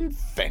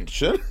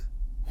 Invention?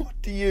 What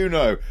do you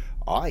know?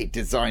 I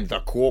designed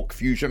the quark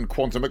fusion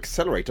quantum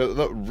accelerator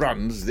that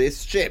runs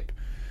this ship.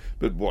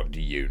 But what do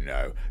you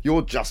know?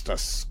 You're just a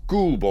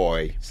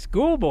schoolboy.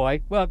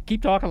 Schoolboy? Well,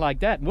 keep talking like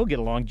that and we'll get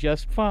along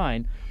just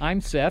fine.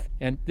 I'm Seth,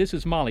 and this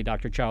is Molly,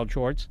 Dr. Child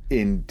Schwartz.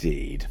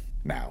 Indeed.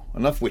 Now,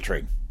 enough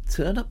wittering.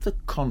 Turn up the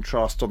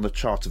contrast on the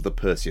chart of the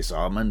Perseus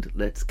arm and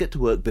let's get to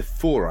work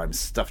before I'm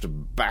stuffed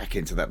back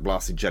into that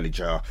blasted jelly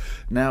jar.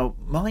 Now,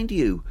 mind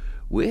you,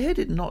 we're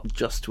headed not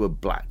just to a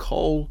black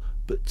hole,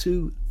 but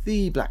to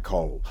the black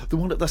hole, the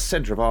one at the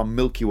centre of our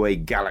Milky Way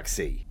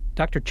galaxy.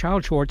 Dr.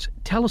 Child Schwartz,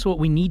 tell us what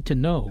we need to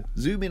know.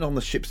 Zoom in on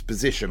the ship's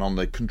position on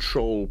the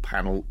control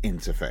panel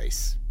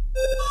interface.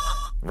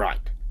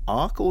 Right.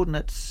 Our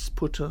coordinates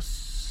put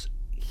us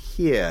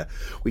here.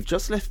 We've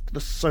just left the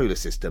solar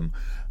system.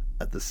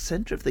 At the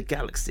centre of the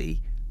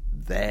galaxy,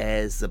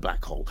 there's the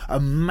black hole.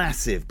 A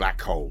massive black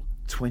hole.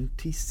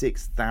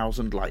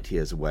 26,000 light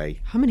years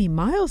away. How many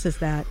miles is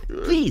that?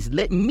 Please,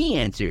 let me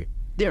answer.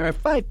 There are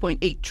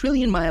 5.8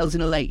 trillion miles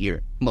in a light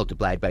year.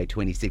 Multiplied by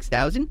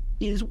 26,000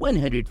 is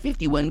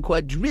 151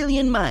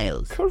 quadrillion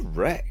miles.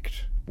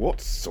 Correct.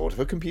 What sort of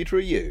a computer are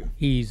you?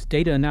 He's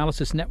Data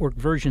Analysis Network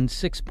version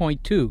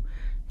 6.2.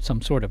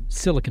 Some sort of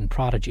silicon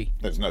prodigy.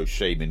 There's no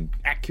shame in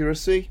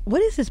accuracy. What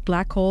does this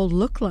black hole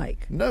look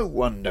like? No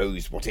one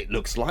knows what it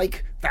looks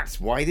like. That's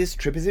why this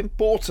trip is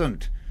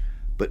important.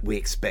 But we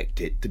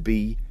expect it to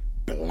be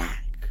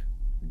black,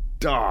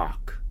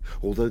 dark.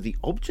 Although the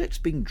objects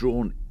being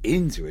drawn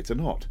into it are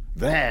not.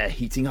 They're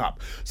heating up,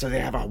 so they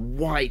have a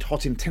white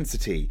hot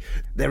intensity.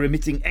 They're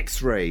emitting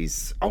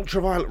X-rays,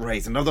 ultraviolet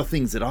rays, and other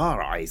things that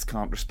our eyes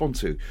can't respond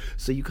to.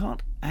 So you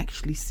can't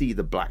actually see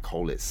the black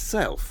hole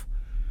itself.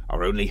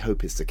 Our only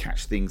hope is to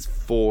catch things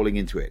falling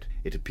into it.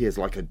 It appears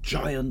like a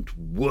giant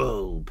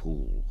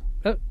whirlpool.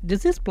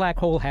 Does this black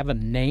hole have a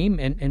name,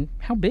 and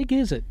how big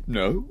is it?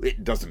 No,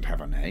 it doesn't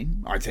have a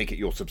name. I take it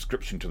your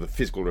subscription to the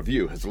Physical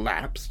Review has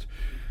lapsed.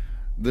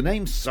 The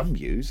name some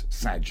use,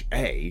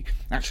 Sag-A,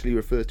 actually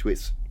refers to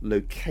its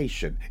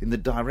location in the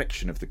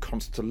direction of the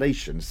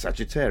constellation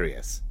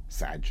Sagittarius,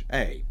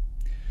 Sag-A.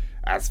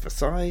 As for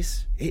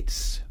size,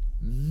 it's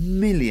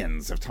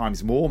millions of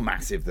times more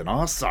massive than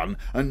our Sun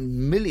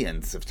and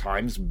millions of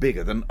times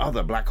bigger than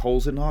other black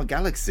holes in our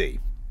galaxy.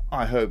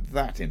 I hope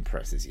that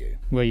impresses you.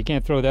 Well, you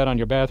can't throw that on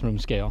your bathroom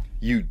scale.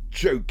 You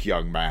joke,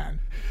 young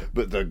man.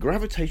 But the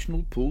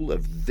gravitational pull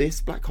of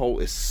this black hole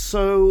is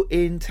so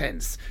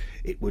intense,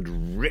 it would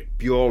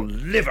rip your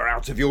liver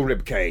out of your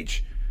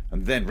ribcage,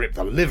 and then rip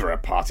the liver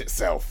apart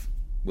itself.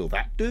 Will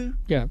that do?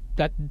 Yeah,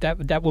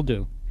 that will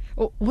do.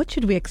 Well, what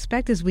should we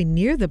expect as we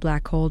near the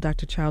black hole,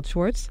 Dr. Child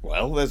Schwartz?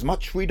 Well, there's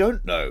much we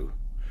don't know.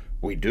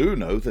 We do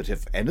know that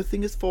if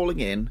anything is falling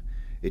in,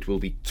 it will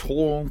be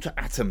torn to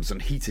atoms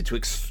and heated to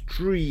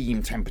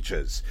extreme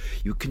temperatures.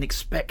 You can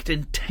expect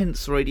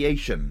intense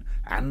radiation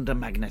and a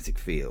magnetic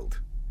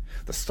field.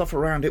 The stuff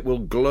around it will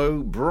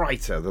glow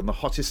brighter than the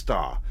hottest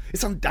star.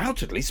 It's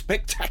undoubtedly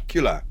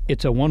spectacular.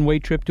 It's a one-way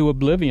trip to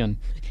oblivion.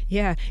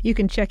 Yeah, you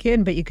can check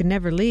in, but you can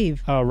never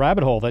leave. A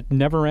rabbit hole that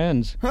never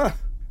ends. Huh.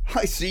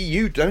 I see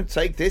you don't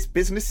take this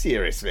business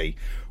seriously.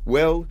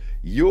 Well,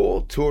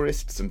 you're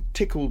tourists and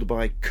tickled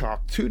by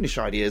cartoonish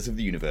ideas of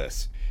the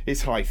universe.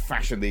 It's high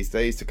fashion these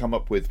days to come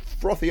up with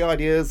frothy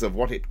ideas of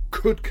what it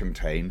could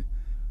contain,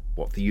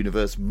 what the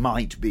universe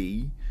might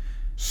be.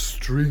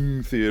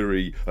 String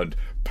theory and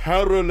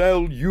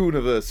parallel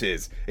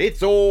universes.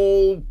 It's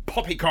all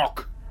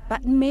poppycock.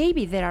 But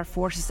maybe there are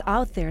forces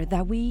out there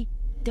that we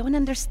don't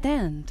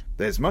understand.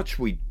 There's much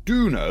we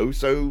do know,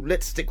 so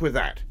let's stick with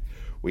that.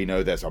 We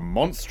know there's a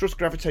monstrous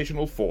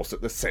gravitational force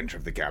at the center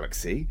of the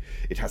galaxy.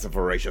 It has a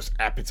voracious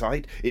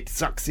appetite. It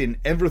sucks in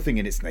everything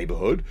in its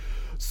neighborhood.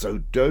 So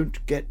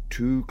don't get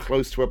too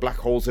close to a black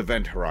hole's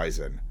event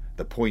horizon,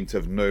 the point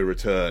of no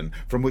return,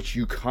 from which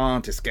you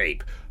can't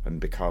escape and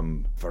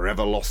become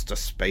forever lost to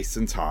space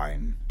and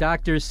time.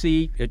 Dr.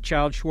 C.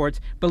 Charles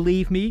Schwartz,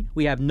 believe me,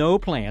 we have no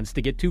plans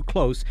to get too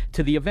close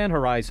to the event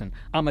horizon.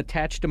 I'm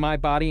attached to my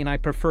body and I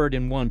prefer it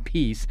in one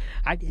piece.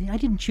 I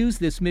didn't choose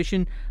this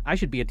mission. I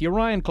should be at the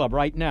Orion Club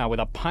right now with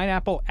a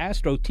pineapple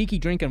Astro Tiki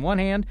drink in one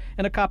hand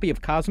and a copy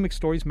of Cosmic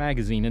Stories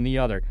magazine in the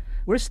other.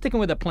 We're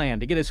sticking with a plan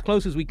to get as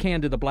close as we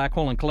can to the black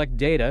hole and collect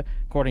data,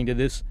 according to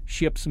this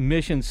ship's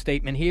mission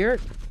statement here,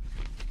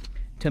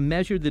 to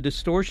measure the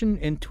distortion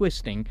and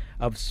twisting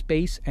of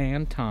space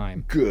and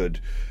time.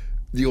 Good.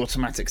 The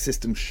automatic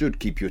system should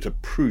keep you at a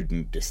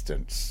prudent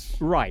distance.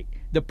 Right.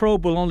 The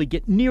probe will only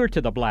get near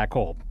to the black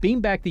hole. Beam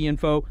back the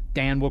info.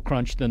 Dan will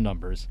crunch the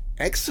numbers.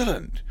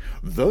 Excellent.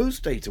 Those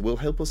data will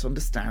help us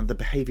understand the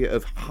behavior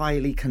of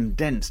highly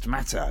condensed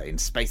matter in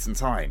space and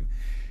time.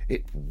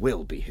 It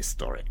will be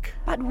historic.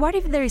 But what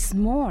if there is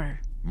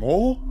more?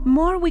 More?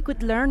 More we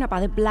could learn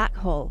about a black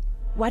hole.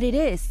 What it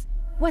is.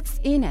 What's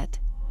in it.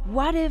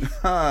 What if...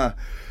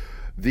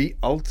 The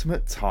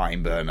ultimate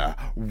time burner.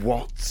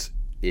 What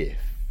if?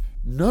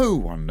 No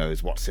one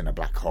knows what's in a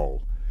black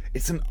hole.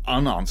 It's an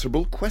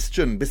unanswerable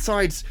question.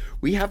 Besides,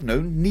 we have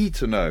no need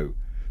to know.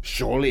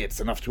 Surely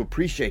it's enough to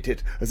appreciate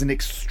it as an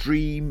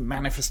extreme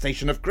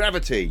manifestation of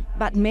gravity.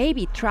 But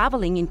maybe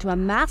traveling into a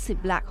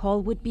massive black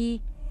hole would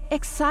be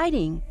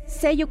exciting.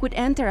 Say you could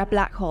enter a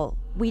black hole.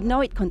 We know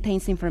it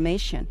contains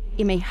information.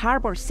 It may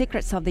harbor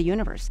secrets of the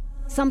universe.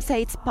 Some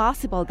say it's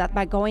possible that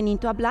by going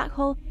into a black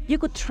hole, you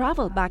could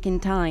travel back in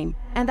time,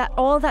 and that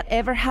all that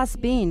ever has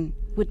been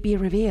would be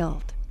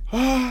revealed.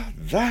 Ah,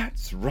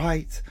 that's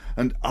right.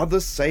 And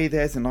others say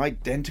there's an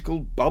identical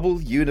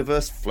bubble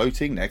universe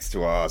floating next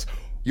to ours.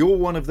 You're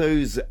one of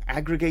those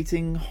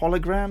aggregating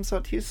holograms,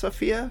 aren't you,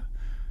 Sophia?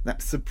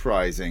 That's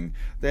surprising.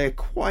 They're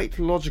quite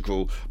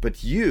logical,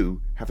 but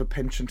you have a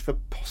penchant for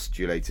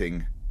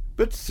postulating.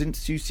 But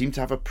since you seem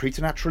to have a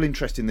preternatural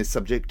interest in this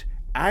subject,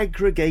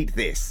 aggregate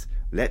this.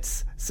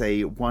 Let's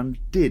say one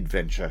did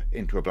venture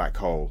into a black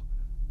hole.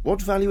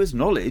 What value is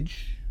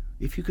knowledge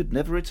if you could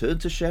never return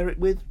to share it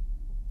with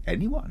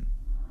anyone?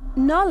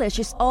 Knowledge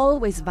is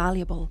always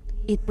valuable.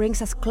 It brings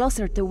us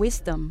closer to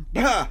wisdom.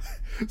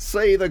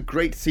 Say the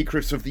great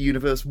secrets of the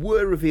universe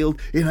were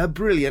revealed in a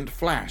brilliant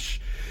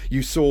flash.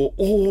 You saw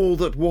all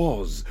that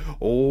was,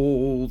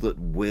 all that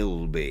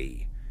will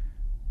be.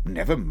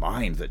 Never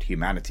mind that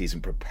humanity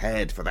isn't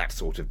prepared for that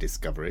sort of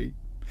discovery.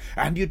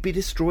 And you'd be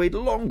destroyed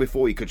long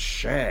before you could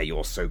share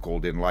your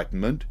so-called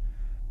enlightenment.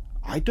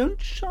 I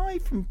don't shy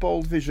from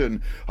bold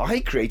vision. I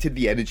created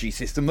the energy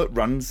system that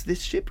runs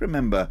this ship,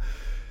 remember.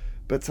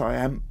 But I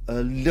am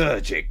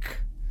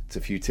allergic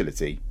to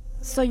futility.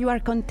 So you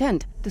are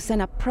content to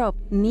send a probe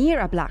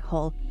near a black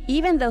hole,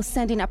 even though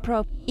sending a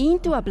probe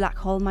into a black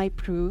hole might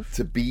prove...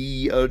 to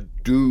be a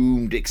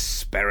doomed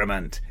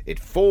experiment. It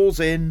falls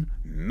in,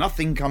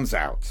 nothing comes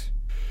out.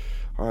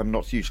 I'm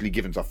not usually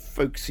given to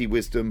folksy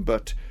wisdom,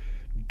 but...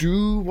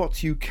 do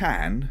what you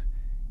can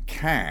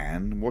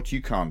what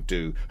you can't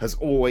do, has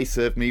always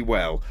served me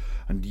well,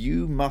 and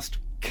you must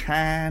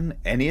can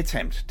any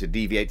attempt to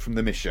deviate from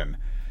the mission.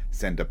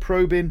 Send a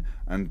probe in,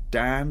 and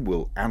Dan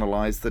will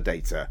analyze the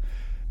data.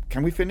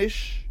 Can we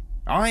finish?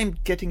 I'm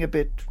getting a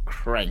bit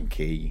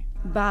cranky.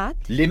 But...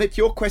 limit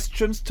your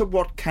questions to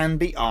what can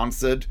be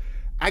answered.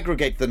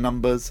 Aggregate the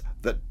numbers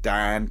that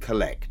Dan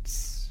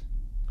collects.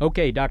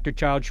 Okay, Dr.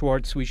 Charles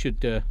Schwartz, we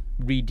should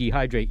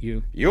re-dehydrate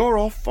you. You're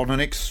off on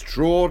an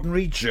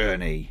extraordinary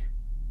journey.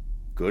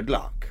 Good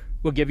luck.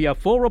 We'll give you a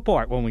full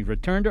report when we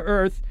return to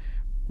Earth.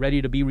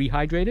 Ready to be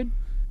rehydrated?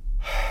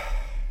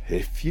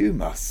 If you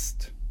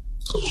must.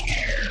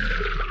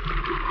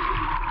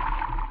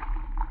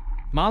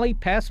 Molly,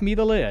 pass me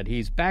the lid.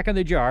 He's back in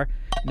the jar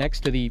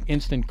next to the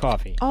instant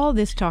coffee. All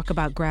this talk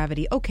about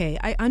gravity. Okay,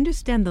 I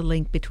understand the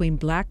link between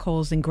black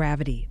holes and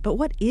gravity. But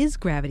what is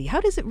gravity? How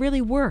does it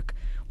really work?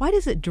 Why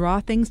does it draw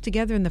things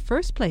together in the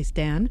first place,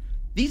 Dan?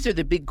 These are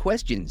the big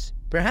questions,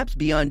 perhaps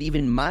beyond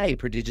even my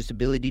prodigious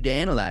ability to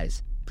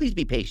analyze. Please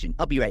be patient.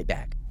 I'll be right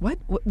back. What?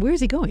 Where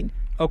is he going?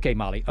 Okay,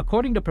 Molly,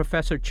 according to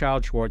Professor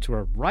Charles Schwartz,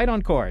 we're right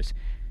on course.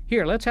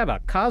 Here, let's have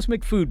a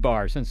cosmic food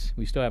bar, since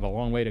we still have a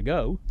long way to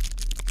go.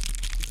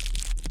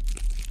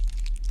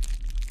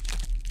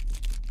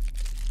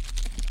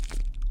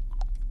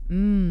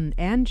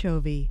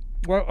 Anchovy.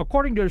 Well,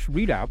 according to this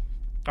readout,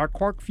 our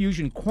quark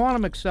fusion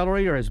quantum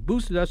accelerator has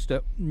boosted us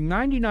to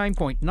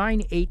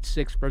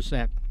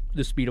 99.986%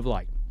 the speed of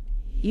light.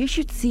 You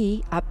should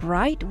see a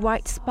bright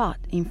white spot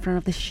in front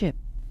of the ship.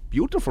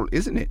 Beautiful,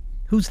 isn't it?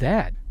 Who's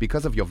that?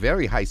 Because of your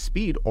very high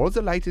speed, all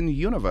the light in the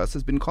universe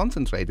has been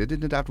concentrated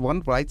into that one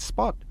bright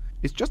spot.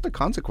 It's just a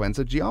consequence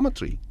of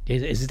geometry.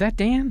 Is that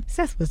Dan?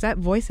 Seth, was that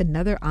voice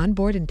another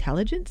onboard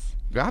intelligence?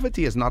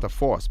 Gravity is not a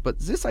force, but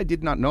this I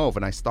did not know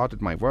when I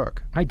started my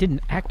work. I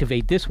didn't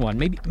activate this one.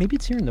 Maybe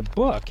it's here in the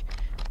book.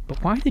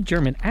 But why the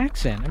German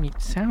accent? I mean,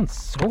 it sounds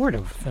sort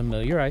of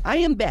familiar. I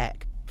am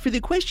back. For the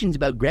questions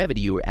about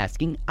gravity you were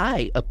asking,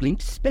 I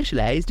uplinked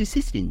specialized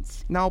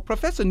assistance. Now,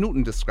 Professor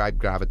Newton described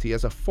gravity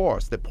as a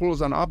force that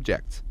pulls on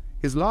objects.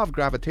 His law of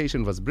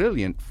gravitation was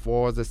brilliant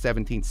for the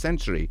 17th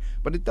century,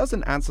 but it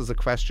doesn't answer the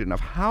question of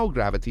how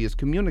gravity is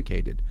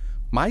communicated.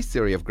 My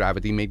theory of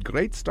gravity made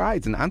great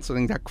strides in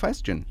answering that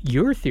question.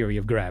 Your theory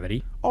of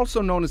gravity?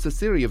 Also known as the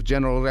theory of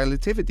general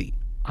relativity.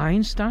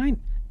 Einstein?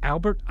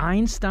 Albert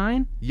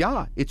Einstein?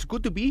 Yeah, it's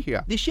good to be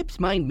here. The ship's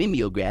mind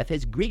mimeograph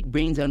has great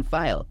brains on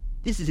file.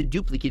 This is a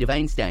duplicate of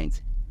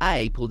Einstein's.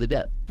 I pulled it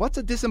up. What's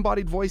a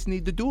disembodied voice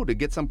need to do to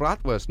get some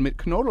bratwurst mit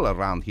Knödel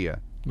around here?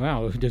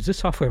 Wow, does this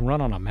software run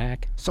on a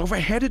Mac? So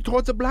we're headed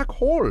towards a black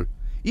hole.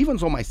 Even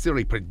though my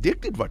theory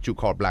predicted what you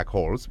call black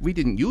holes, we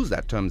didn't use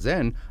that term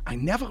then, I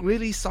never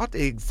really thought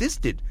they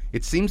existed.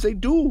 It seems they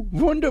do.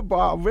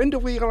 Wunderbar. When do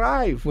we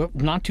arrive? Well,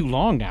 not too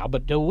long now,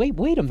 but wait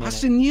a minute.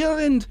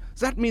 Faszinierend.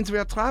 That means we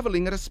are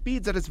traveling at a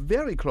speed that is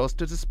very close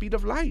to the speed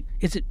of light.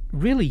 Is it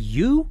really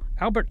you,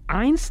 Albert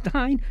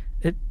Einstein?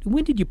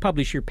 When did you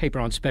publish your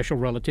paper on special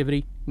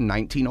relativity?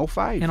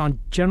 1905. And on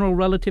general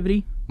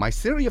relativity? My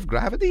theory of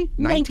gravity?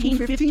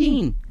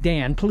 1915.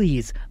 Dan,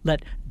 please,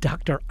 let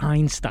Dr.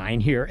 Einstein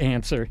here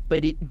answer.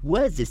 But it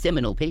was a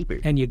seminal paper.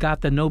 And you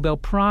got the Nobel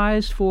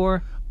Prize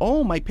for?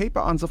 Oh, my paper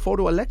on the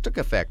photoelectric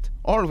effect.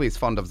 Always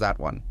fond of that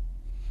one.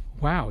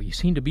 Wow, you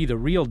seem to be the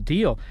real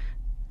deal.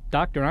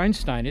 Dr.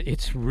 Einstein,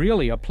 it's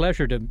really a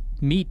pleasure to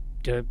meet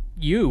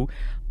you.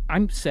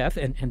 I'm Seth,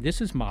 and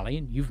this is Molly,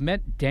 and you've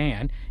met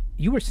Dan.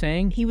 You were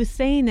saying? He was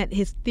saying that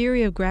his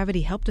theory of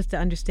gravity helped us to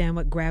understand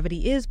what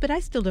gravity is, but I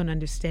still don't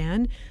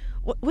understand.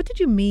 What did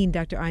you mean,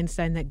 Dr.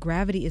 Einstein, that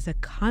gravity is a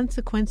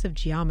consequence of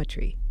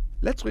geometry?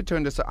 Let's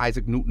return to Sir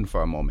Isaac Newton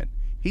for a moment.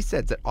 He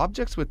said that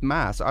objects with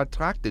mass are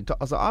attracted to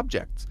other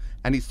objects,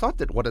 and he thought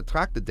that what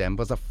attracted them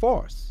was a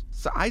force.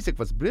 Sir Isaac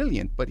was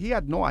brilliant, but he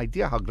had no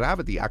idea how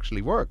gravity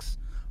actually works.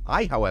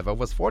 I, however,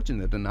 was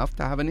fortunate enough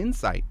to have an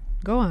insight.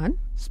 Go on.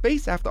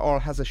 Space, after all,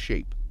 has a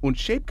shape. And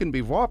shape can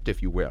be warped,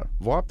 if you will,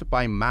 warped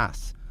by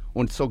mass.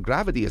 And so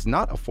gravity is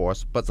not a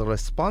force, but the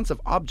response of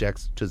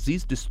objects to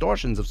these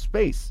distortions of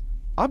space.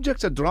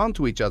 Objects are drawn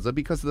to each other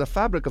because the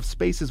fabric of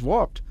space is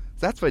warped.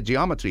 That's where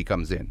geometry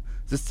comes in.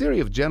 The theory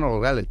of general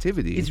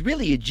relativity is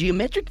really a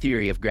geometric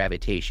theory of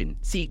gravitation.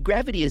 See,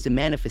 gravity is a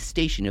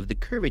manifestation of the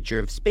curvature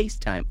of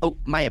space-time. Oh,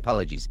 my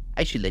apologies.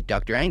 I should let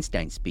Dr.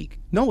 Einstein speak.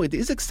 No, it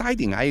is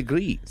exciting, I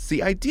agree.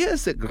 The idea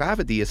is that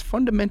gravity is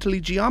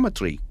fundamentally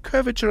geometry,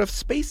 curvature of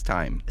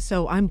space-time.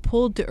 So I'm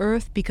pulled to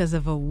Earth because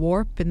of a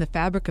warp in the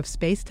fabric of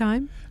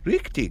space-time?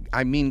 Richtig,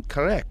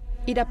 correct.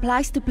 It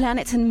applies to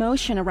planets in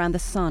motion around the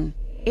sun.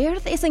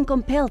 Earth isn't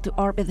compelled to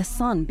orbit the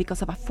sun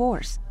because of a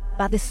force,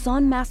 but the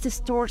sun mass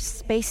distorts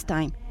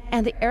space-time,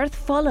 and the Earth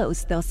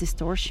follows those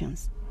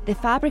distortions. The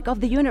fabric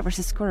of the universe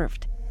is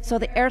curved, so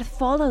the Earth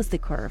follows the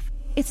curve.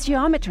 It's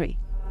geometry,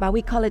 but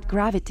we call it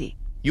gravity.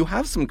 You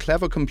have some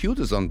clever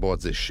computers on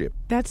board this ship.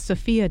 That's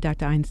Sophia,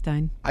 Dr.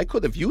 Einstein. I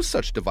could have used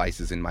such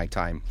devices in my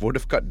time. Would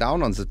have cut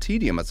down on the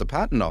tedium at the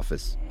patent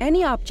office.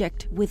 Any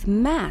object with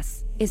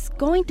mass is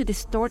going to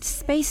distort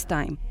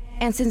space-time.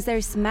 And since there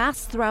is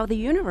mass throughout the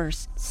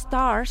universe,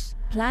 stars,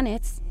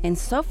 planets, and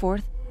so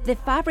forth, the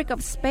fabric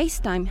of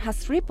space-time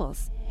has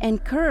ripples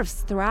and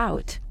curves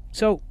throughout.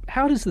 So,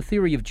 how does the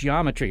theory of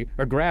geometry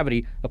or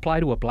gravity apply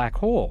to a black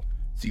hole?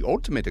 The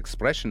ultimate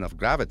expression of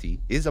gravity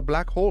is a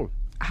black hole.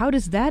 How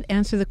does that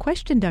answer the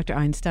question, Dr.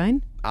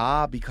 Einstein?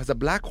 Because a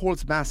black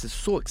hole's mass is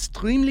so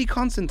extremely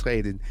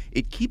concentrated,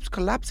 it keeps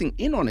collapsing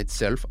in on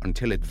itself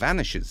until it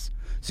vanishes.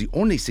 The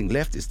only thing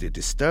left is the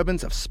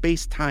disturbance of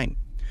space-time.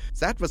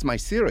 That was my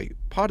theory,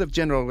 part of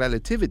general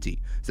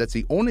relativity, that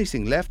the only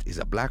thing left is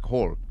a black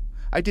hole.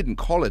 I didn't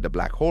call it a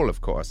black hole,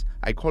 of course.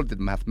 I called it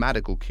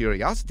mathematical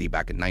curiosity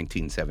back in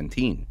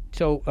 1917.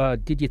 So,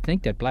 did you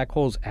think that black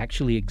holes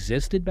actually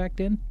existed back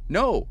then?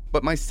 No,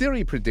 but my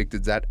theory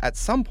predicted that at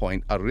some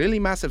point a really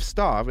massive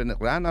star, when it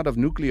ran out of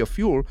nuclear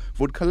fuel,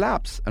 would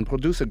collapse and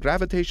produce a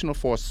gravitational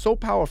force so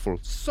powerful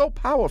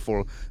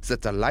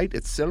that the light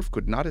itself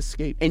could not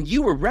escape. And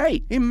you were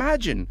right.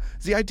 Imagine!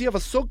 The idea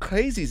was so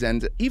crazy then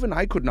that even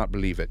I could not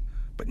believe it.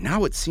 But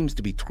now it seems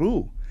to be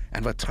true.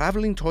 And we're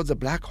traveling towards a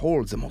black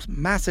hole, the most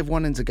massive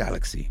one in the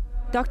galaxy.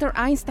 Dr.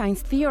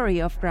 Einstein's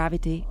theory of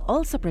gravity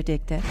also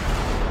predicted.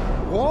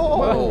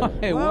 Whoa!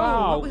 Hey,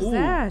 wow! What was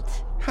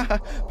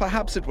that?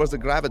 Perhaps it was a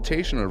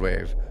gravitational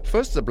wave.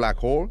 First the black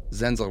hole,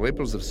 then the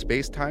ripples of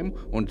space-time,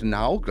 and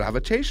now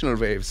gravitational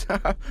waves.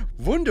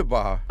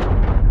 Wunderbar!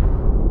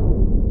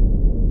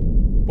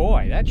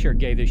 Boy, that sure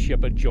gave this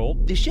ship a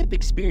jolt. The ship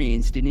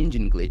experienced an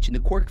engine glitch in the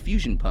quark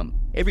fusion pump.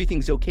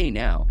 Everything's okay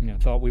now. I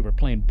thought we were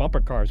playing bumper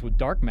cars with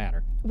dark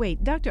matter.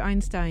 Wait, Dr.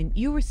 Einstein,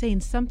 you were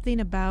saying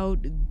something about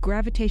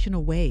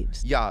gravitational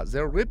waves. Yeah,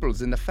 they're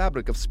ripples in the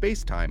fabric of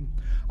space-time.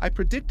 I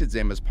predicted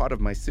them as part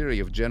of my theory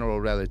of general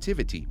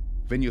relativity.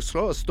 When you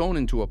throw a stone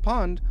into a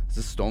pond,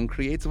 the stone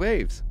creates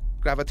waves.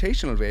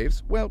 Gravitational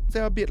waves, well,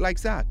 they're a bit like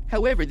that.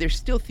 However, they're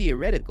still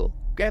theoretical.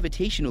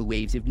 Gravitational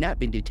waves have not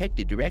been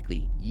detected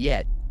directly,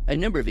 yet. A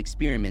number of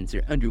experiments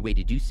are underway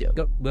to do so.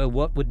 Well,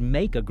 what would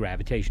make a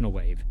gravitational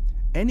wave?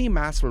 Any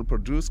mass will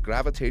produce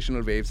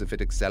gravitational waves if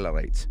it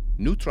accelerates.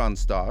 Neutron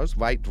stars,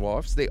 white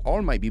dwarfs, they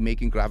all might be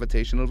making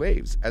gravitational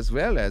waves, as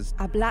well as...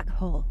 A black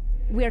hole.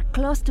 We're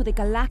close to the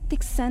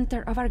galactic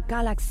center of our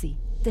galaxy.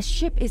 The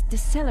ship is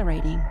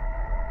decelerating.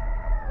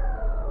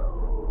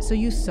 So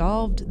you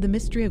solved the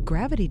mystery of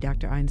gravity,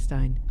 Dr.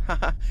 Einstein.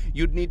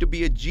 You'd need to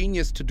be a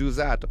genius to do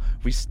that.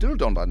 We still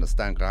don't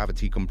understand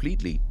gravity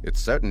completely. It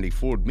certainly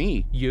fooled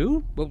me.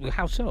 You? Well,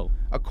 how so?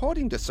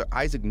 According to Sir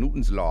Isaac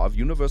Newton's law of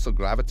universal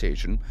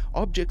gravitation,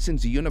 objects in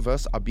the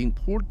universe are being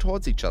pulled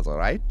towards each other,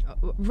 right?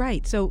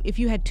 Right. So if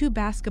you had two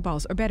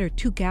basketballs, or better,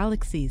 two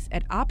galaxies,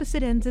 at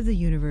opposite ends of the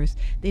universe,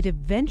 they'd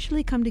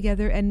eventually come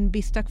together and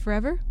be stuck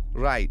forever?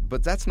 Right,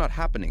 but that's not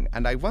happening,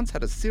 and I once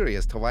had a theory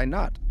as to why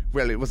not.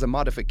 Well, it was a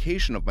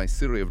modification of my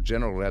theory of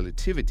general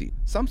relativity.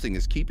 Something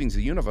is keeping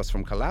the universe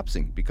from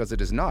collapsing, because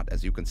it is not,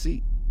 as you can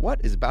see.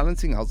 What is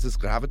balancing out this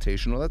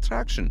gravitational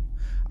attraction?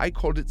 I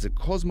called it the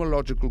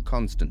cosmological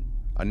constant,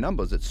 a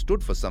number that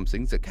stood for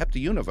something that kept the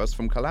universe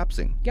from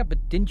collapsing. Yeah,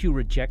 but didn't you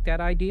reject that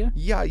idea?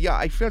 Yeah,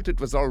 I felt it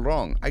was all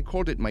wrong. I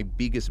called it my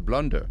biggest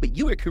blunder. But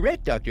you were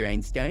correct, Dr.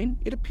 Einstein.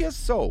 It appears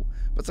so,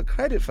 but the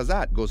credit for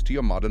that goes to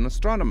your modern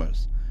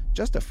astronomers.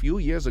 Just a few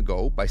years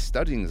ago, by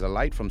studying the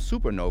light from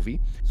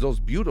supernovae, those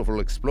beautiful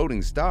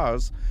exploding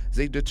stars,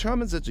 they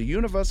determined that the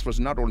universe was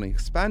not only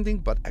expanding,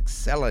 but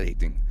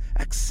accelerating.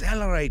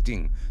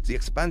 Accelerating! The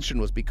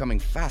expansion was becoming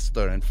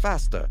faster and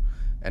faster.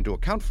 And to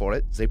account for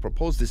it, they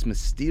proposed this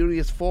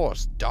mysterious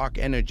force, dark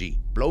energy,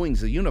 blowing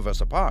the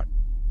universe apart.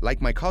 Like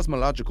my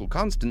cosmological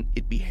constant,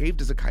 it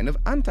behaved as a kind of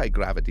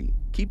anti-gravity,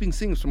 keeping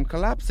things from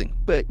collapsing.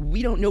 But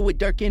we don't know what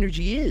dark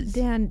energy is.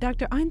 Dan,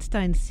 Dr.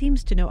 Einstein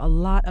seems to know a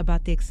lot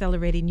about the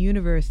accelerating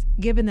universe,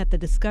 given that the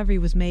discovery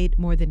was made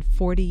more than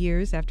 40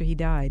 years after he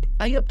died.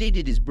 I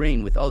updated his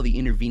brain with all the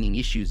intervening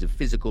issues of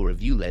physical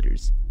review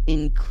letters,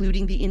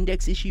 including the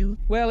index issue.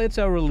 Well, it's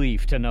a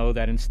relief to know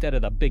that instead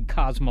of the big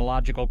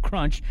cosmological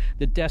crunch,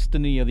 the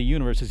destiny of the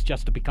universe is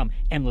just to become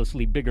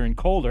endlessly bigger and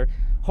colder.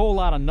 Whole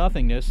lot of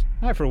nothingness.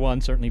 I, for one,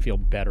 certainly feel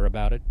better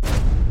about it.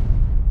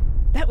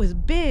 That was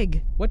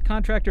big. What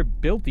contractor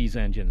built these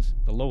engines?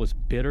 The lowest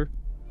bidder?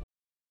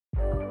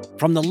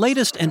 From the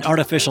latest in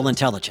artificial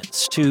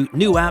intelligence to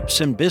new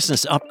apps and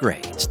business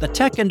upgrades, the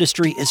tech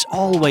industry is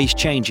always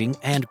changing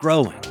and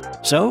growing.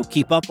 So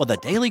keep up with the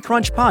Daily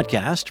Crunch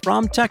podcast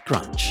from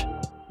TechCrunch.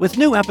 With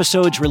new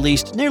episodes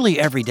released nearly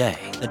every day,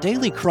 the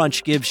Daily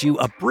Crunch gives you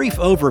a brief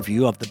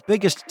overview of the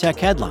biggest tech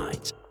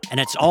headlines, and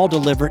it's all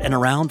delivered in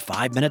around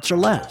 5 minutes or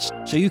less,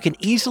 so you can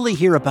easily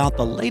hear about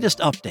the latest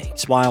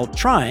updates while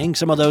trying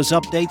some of those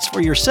updates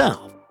for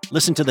yourself.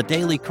 Listen to the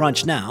Daily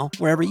Crunch now,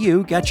 wherever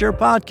you get your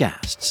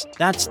podcasts.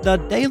 That's the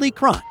Daily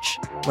Crunch,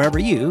 wherever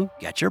you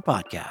get your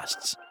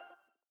podcasts.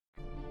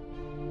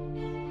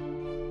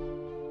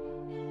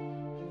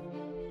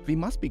 We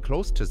must be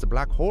close to the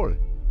black hole.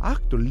 Ach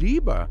du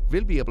Lieber,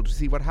 we'll be able to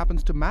see what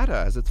happens to matter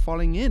as it's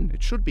falling in.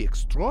 It should be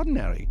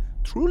extraordinary,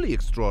 truly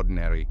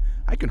extraordinary.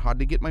 I can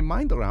hardly get my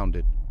mind around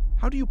it.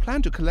 How do you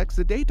plan to collect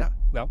the data?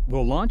 Well,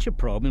 we'll launch a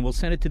probe and we'll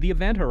send it to the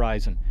event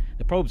horizon.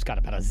 The probe's got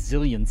about a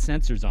zillion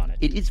sensors on it.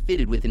 It is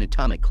fitted with an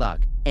atomic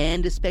clock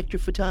and a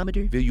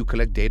spectrophotometer. Will you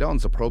collect data on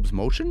the probe's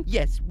motion?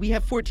 Yes, we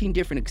have 14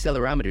 different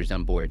accelerometers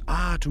on board.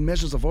 Ah, to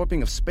measure the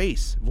warping of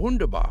space.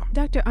 Wunderbar.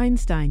 Dr.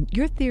 Einstein,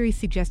 your theory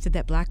suggested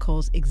that black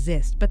holes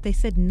exist, but they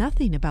said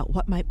nothing about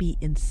what might be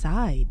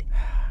inside.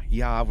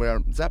 Yeah,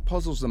 well, that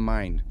puzzles the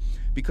mind.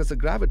 Because the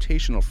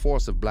gravitational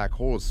force of black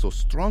holes so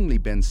strongly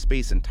bends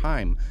space and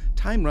time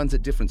runs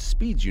at different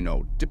speeds, you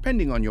know,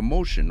 depending on your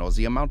motion or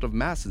the amount of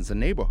mass in the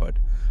neighborhood.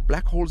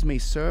 Black holes may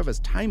serve as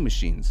time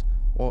machines,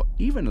 or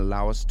even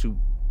allow us to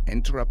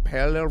enter a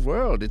parallel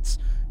world.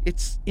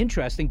 It's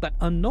interesting, but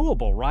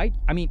unknowable, right?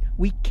 I mean,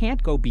 we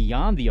can't go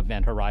beyond the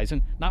event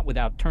horizon, not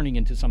without turning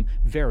into some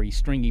very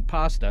stringy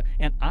pasta,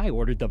 and I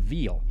ordered the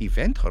veal.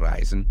 Event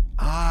horizon?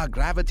 Ah,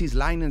 gravity's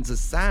line in the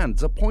sand,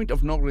 the point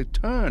of no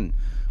return.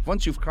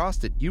 Once you've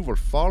crossed it, you will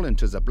fall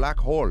into the black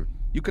hole.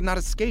 You cannot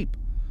escape.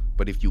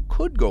 But if you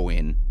could go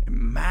in,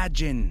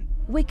 imagine.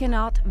 We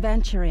cannot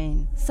venture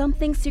in. Some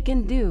things you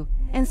can do,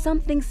 and some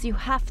things you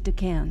have to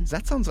can.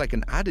 That sounds like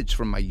an adage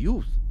from my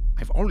youth.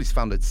 I've always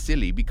found it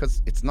silly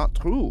because it's not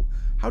true.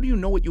 How do you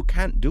know what you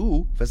can't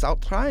do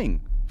without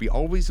trying? We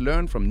always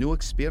learn from new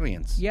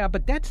experience. Yeah,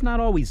 but that's not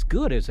always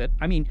good, is it?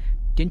 I mean,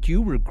 didn't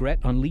you regret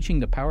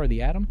unleashing the power of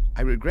the atom?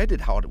 I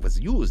regretted how it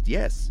was used,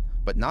 yes,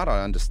 but not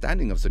our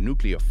understanding of the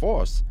nuclear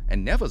force,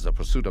 and never the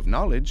pursuit of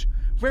knowledge.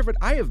 Where would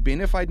I have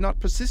been if I'd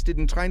not persisted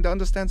in trying to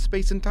understand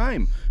space and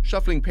time,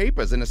 shuffling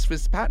papers in a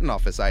Swiss patent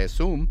office, I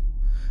assume?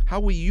 How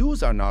we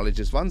use our knowledge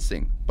is one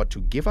thing, but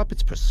to give up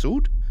its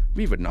pursuit?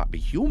 We would not be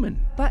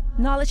human. But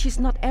knowledge is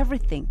not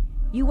everything.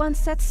 You once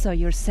said so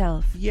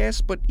yourself.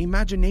 Yes, but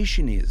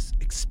imagination is,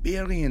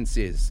 experience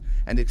is,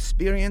 and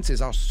experience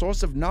is our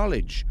source of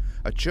knowledge.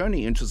 A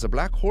journey into the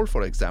black hole,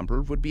 for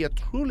example, would be a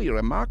truly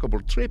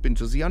remarkable trip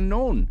into the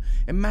unknown.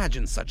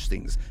 Imagine such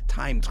things.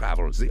 Time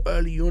travel, the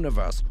early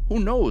universe, who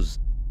knows?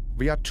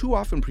 We are too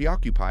often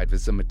preoccupied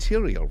with the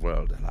material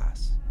world,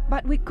 alas.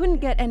 But we couldn't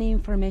get any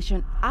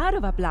information out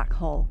of a black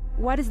hole.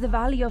 What is the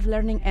value of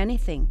learning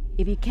anything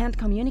if you can't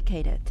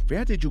communicate it?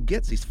 Where did you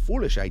get these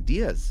foolish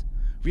ideas?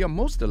 We are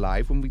most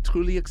alive when we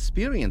truly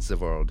experience the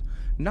world.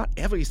 Not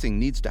everything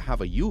needs to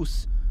have a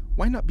use.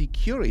 Why not be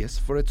curious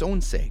for its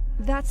own sake?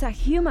 That's a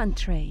human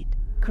trait,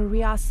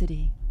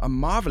 curiosity. A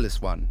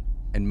marvelous one.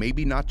 And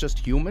maybe not just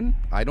human?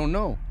 I don't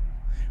know.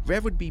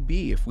 Where would we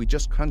be if we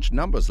just crunched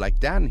numbers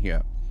like Dan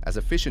here? As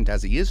efficient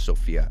as he is,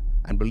 Sophia.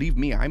 And believe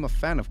me, I'm a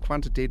fan of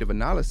quantitative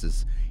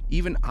analysis.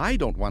 Even I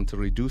don't want to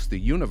reduce the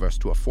universe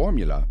to a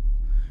formula.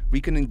 We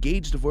can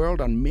engage the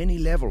world on many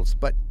levels,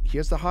 but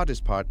here's the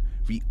hardest part.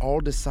 We all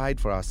decide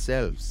for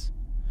ourselves.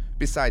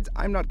 Besides,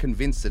 I'm not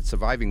convinced that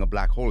surviving a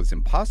black hole is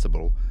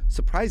impossible.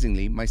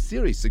 Surprisingly, my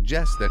theory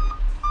suggests that...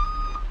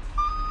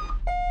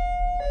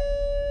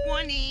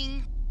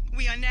 Warning!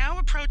 We are now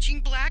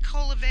approaching black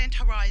hole event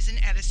horizon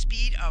at a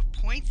speed of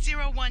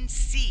 0.01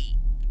 c.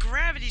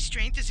 Gravity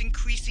strength is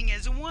increasing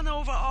as 1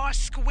 over r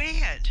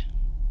squared.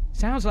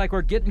 Sounds like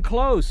we're getting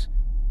close.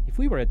 If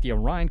we were at the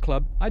Orion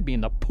Club, I'd be in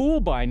the pool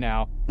by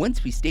now.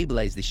 Once we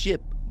stabilize the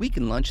ship, we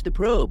can launch the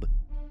probe.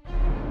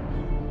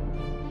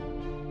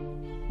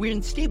 We're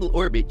in stable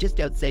orbit just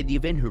outside the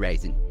event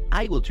horizon.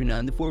 I will turn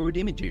on the forward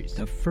imagers.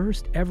 The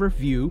first ever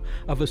view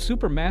of a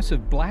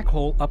supermassive black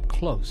hole up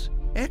close.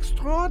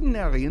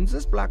 Extraordinary! In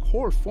this black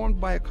hole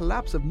formed by a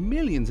collapse of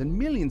millions and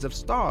millions of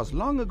stars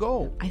long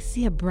ago. I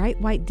see a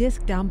bright white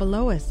disk down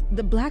below us.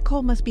 The black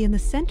hole must be in the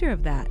center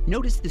of that.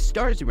 Notice the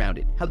stars around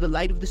it, how the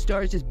light of the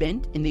stars is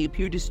bent and they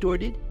appear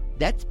distorted?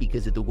 That's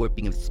because of the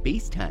warping of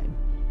space-time.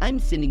 I'm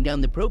sending down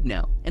the probe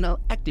now, and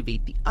I'll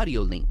activate the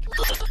audio link.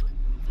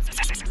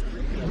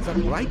 The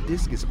bright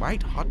disk is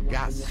white-hot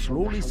gas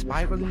slowly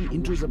spiraling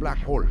into the black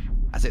hole.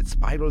 As it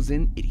spirals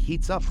in, it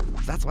heats up.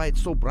 That's why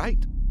it's so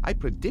bright. I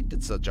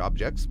predicted such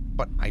objects,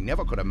 but I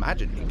never could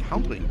imagine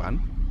encountering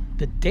one.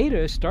 The data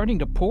is starting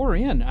to pour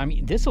in. I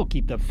mean, this'll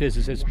keep the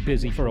physicists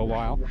busy for a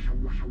while.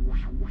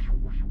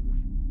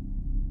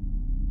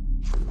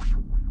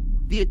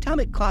 The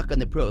atomic clock on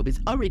the probe has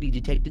already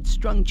detected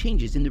strong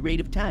changes in the rate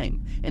of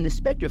time, and the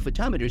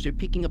spectrophotometers are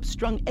picking up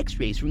strong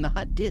X-rays from the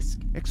hot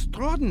disk.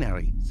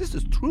 Extraordinary! This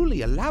is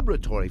truly a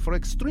laboratory for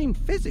extreme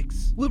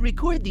physics. We'll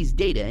record these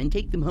data and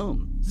take them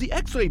home. The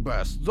X-ray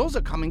bursts, those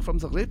are coming from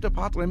the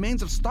ripped-apart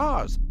remains of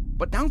stars,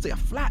 but now they are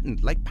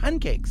flattened like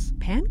pancakes.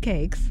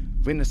 Pancakes?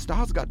 When the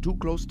stars got too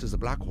close to the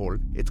black hole,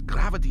 its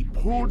gravity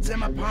pulled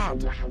them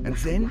apart, and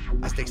then,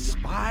 as they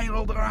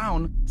spiraled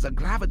around, the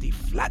gravity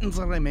flattens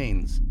the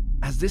remains.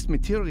 As this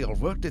material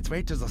worked its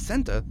way to the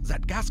center,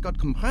 that gas got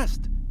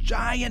compressed.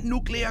 Giant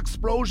nuclear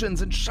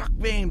explosions and shock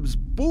waves.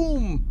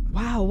 Boom!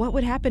 Wow, what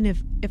would happen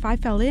if I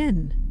fell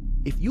in?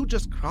 If you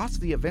just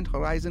crossed the event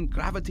horizon,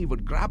 gravity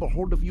would grab a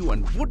hold of you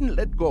and wouldn't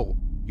let go.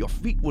 Your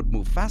feet would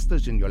move faster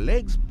than your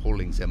legs,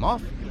 pulling them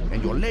off,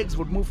 and your legs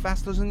would move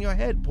faster than your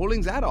head,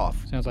 pulling that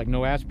off. Sounds like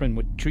no aspirin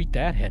would treat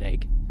that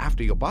headache.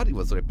 After your body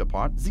was ripped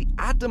apart, the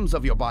atoms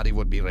of your body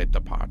would be ripped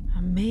apart.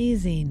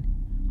 Amazing.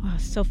 Oh,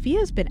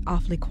 Sophia's been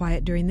awfully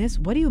quiet during this.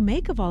 What do you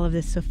make of all of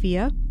this,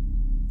 Sophia?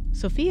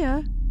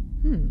 Sophia?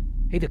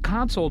 Hey, the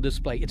console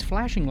display, it's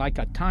flashing like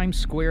a Times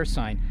Square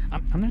sign.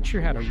 I'm not sure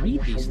how to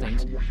read these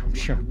things. I'm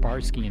sure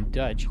Barsky and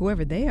Dutch,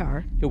 whoever they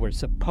are, who were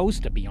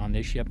supposed to be on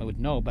this ship, I would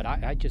know, but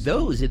I just...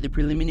 Those are the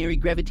preliminary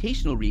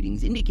gravitational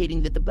readings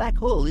indicating that the black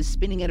hole is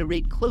spinning at a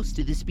rate close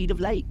to the speed of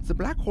light. The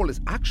black hole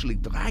is actually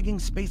dragging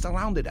space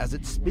around it as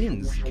it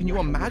spins. Can you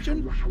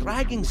imagine?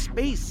 Dragging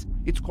space.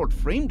 It's called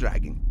frame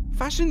dragging.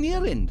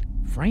 Fascinating.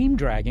 Frame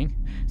dragging?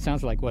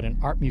 Sounds like what an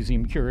art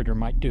museum curator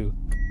might do.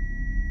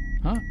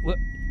 Huh? Well,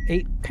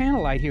 a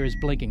panel light here is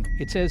blinking.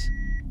 It says,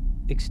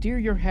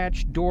 exterior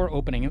hatch door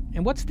opening.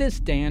 And what's this,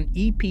 Dan?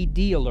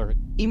 EPD alert.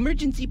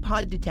 Emergency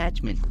pod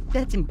detachment.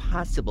 That's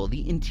impossible.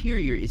 The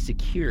interior is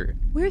secure.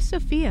 Where's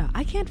Sophia?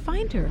 I can't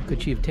find her.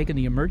 Could she have taken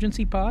the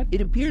emergency pod?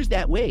 It appears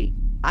that way.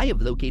 I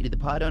have located the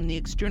pod on the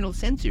external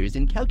sensors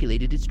and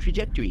calculated its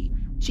trajectory.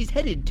 She's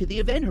headed to the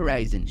event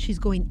horizon. She's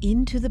going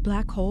into the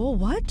black hole?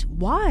 What?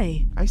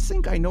 Why? I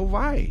think I know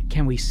why.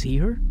 Can we see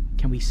her?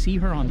 Can we see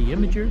her on the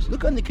imagers?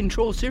 Look on the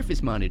control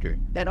surface monitor.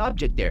 That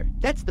object there,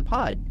 that's the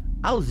pod.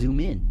 I'll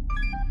zoom in.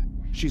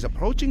 She's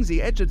approaching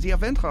the edge of the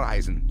event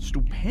horizon.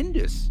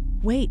 Stupendous.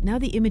 Wait, now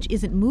the image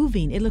isn't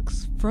moving. It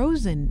looks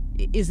frozen.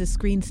 Is the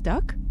screen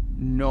stuck?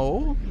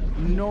 No,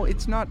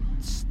 it's not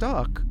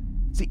stuck.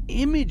 The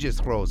image is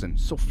frozen.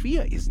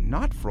 Sophia is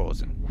not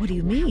frozen. What do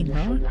you mean?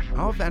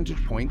 Our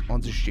vantage point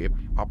on the ship,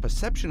 our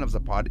perception of the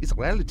pod is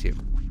relative.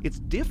 It's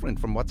different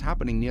from what's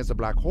happening near the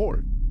black hole.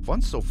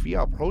 Once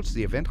Sophia approached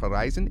the event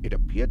horizon, it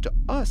appeared to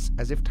us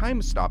as if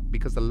time stopped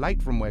because the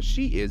light from where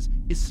she is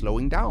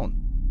slowing down.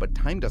 But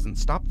time doesn't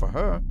stop for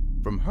her.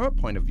 From her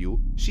point of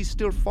view, she's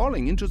still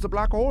falling into the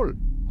black hole.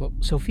 Well,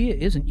 Sophia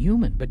isn't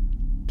human, but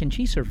can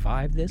she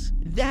survive this?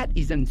 That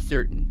is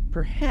uncertain.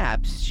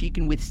 Perhaps she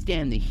can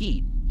withstand the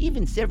heat.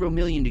 even several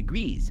million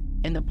degrees,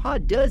 and the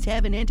pod does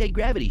have an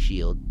anti-gravity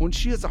shield. When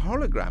she is a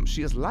hologram,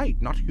 she is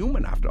light, not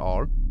human after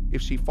all.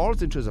 If she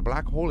falls into the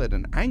black hole at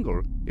an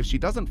angle, if she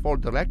doesn't fall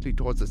directly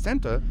towards the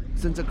center,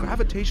 then the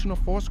gravitational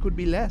force could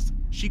be less.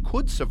 She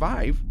could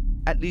survive.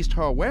 At least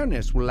her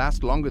awareness will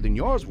last longer than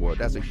yours would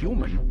as a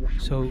human.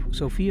 So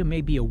Sophia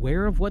may be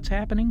aware of what's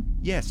happening?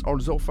 Yes,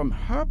 although from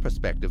her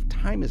perspective,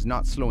 time is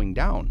not slowing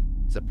down.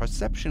 The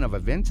perception of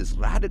events is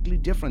radically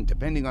different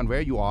depending on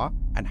where you are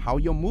and how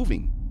you're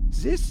moving.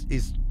 This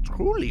is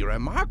truly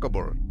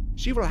remarkable.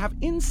 She will have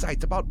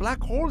insights about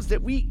black holes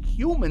that we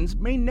humans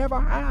may never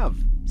have.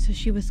 So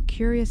she was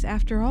curious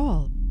after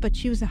all, but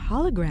she was a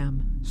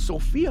hologram.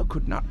 Sophia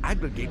could not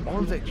aggregate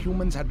all that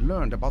humans had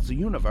learned about the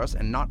universe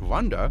and not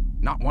wonder,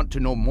 not want to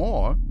know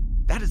more.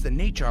 That is the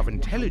nature of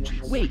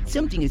intelligence. Wait,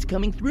 something is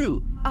coming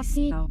through. I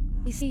see now.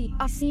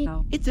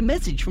 It's a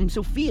message from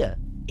Sophia.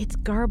 It's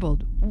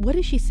garbled. What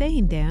is she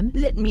saying, Dan?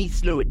 Let me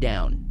slow it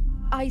down.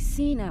 I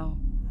see now.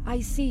 I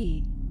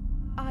see.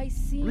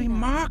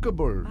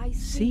 Remarkable. I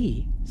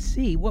see.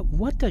 See?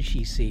 What does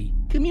she see?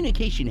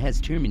 Communication has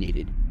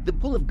terminated. The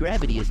pull of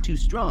gravity is too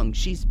strong.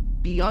 She's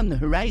beyond the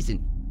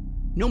horizon.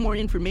 No more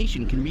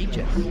information can reach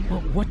us.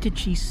 Well, what did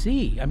she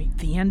see? I mean,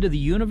 the end of the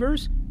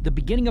universe? The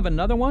beginning of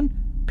another one?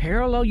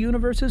 Parallel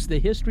universes? The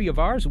history of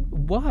ours?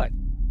 What?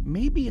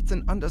 Maybe it's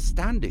an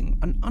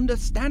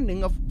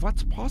understanding of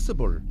what's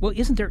possible. Well,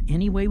 isn't there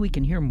any way we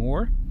can hear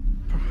more?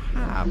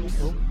 Perhaps.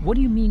 What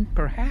do you mean,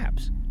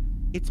 perhaps?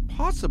 It's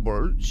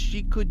possible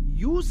she could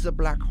use the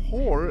black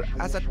hole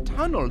as a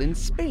tunnel in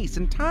space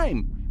and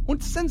time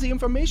and send the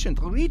information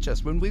to reach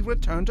us when we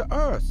return to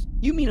Earth.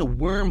 You mean a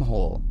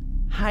wormhole?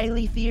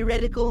 Highly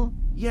theoretical?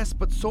 Yes,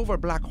 but so were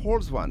black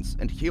holes once,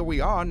 and here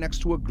we are next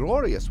to a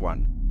glorious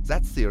one.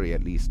 That theory,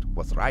 at least,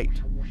 was right.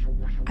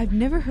 I've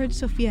never heard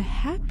Sophia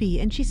happy,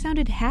 and she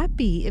sounded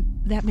happy, if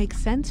that makes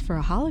sense for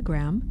a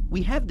hologram.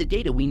 We have the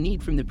data we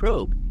need from the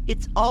probe.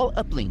 It's all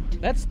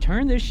uplinked. Let's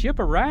turn this ship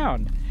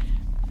around.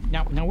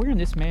 Now where in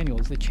this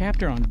manual is the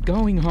chapter on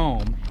going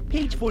home?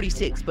 Page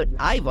 46, but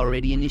I've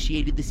already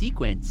initiated the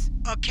sequence.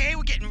 Okay,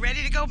 we're getting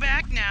ready to go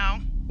back now.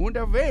 And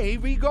away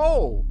we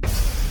go.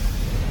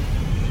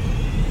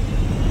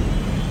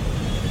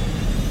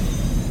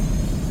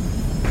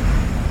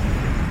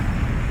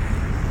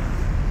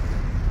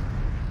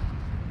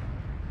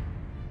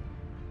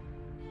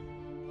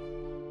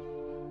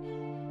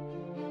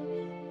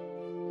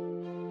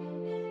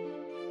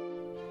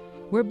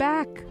 We're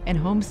back and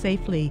home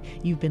safely.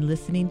 You've been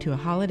listening to a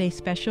holiday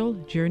special,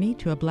 Journey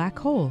to a Black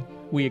Hole.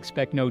 We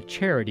expect no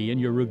charity in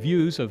your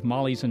reviews of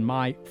Molly's and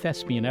my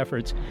thespian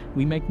efforts.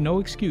 We make no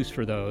excuse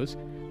for those.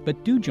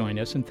 But do join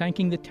us in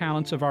thanking the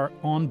talents of our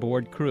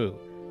onboard crew.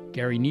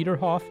 Gary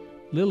Niederhoff,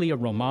 Lilia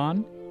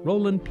Roman,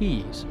 Roland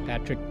Pease,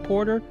 Patrick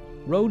Porter,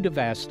 Ro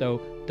DeVasto,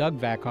 Doug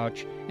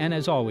Vakoch, and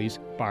as always,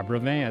 Barbara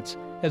Vance,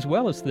 as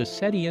well as the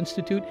SETI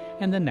Institute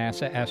and the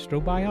NASA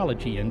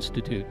Astrobiology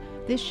Institute.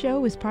 This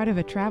show is part of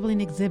a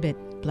traveling exhibit,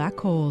 Black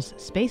Holes,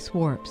 Space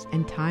Warps,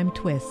 and Time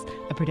Twists,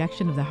 a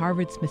production of the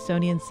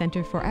Harvard-Smithsonian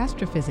Center for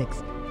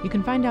Astrophysics. You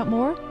can find out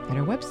more at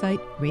our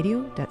website,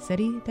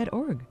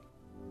 radio.seti.org.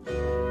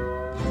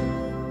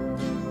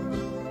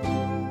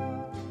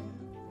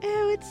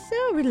 Oh, it's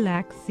so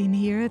relaxing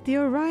here at the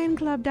Orion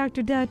Club,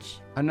 Dr. Dutch.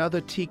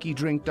 Another tiki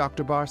drink,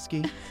 Dr.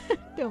 Barsky?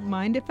 Don't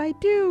mind if I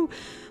do.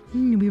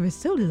 We were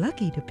so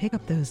lucky to pick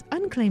up those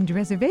unclaimed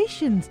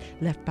reservations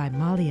left by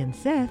Molly and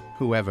Seth.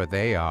 Whoever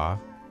they are.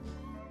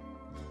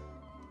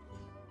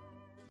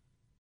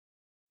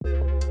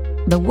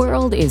 The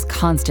world is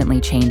constantly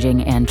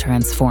changing and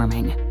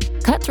transforming.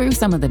 Cut through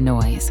some of the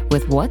noise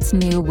with What's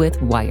New with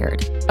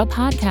Wired, a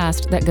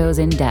podcast that goes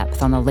in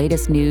depth on the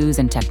latest news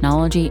in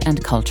technology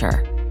and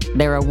culture.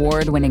 Their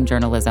award-winning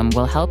journalism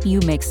will help you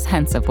make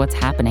sense of what's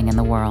happening in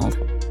the world.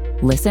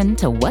 Listen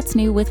to What's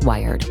New with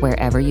Wired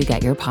wherever you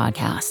get your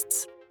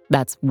podcasts.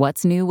 That's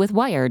What's New with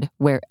Wired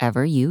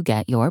wherever you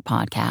get your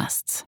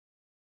podcasts.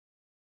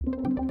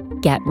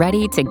 Get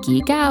ready to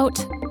geek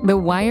out. The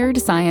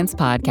Wired Science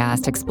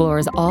Podcast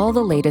explores all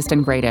the latest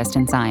and greatest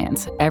in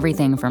science,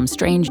 everything from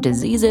strange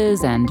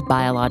diseases and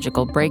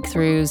biological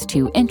breakthroughs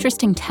to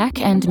interesting tech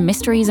and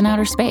mysteries in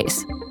outer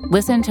space.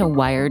 Listen to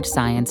Wired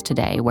Science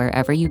today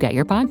wherever you get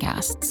your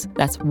podcasts.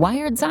 That's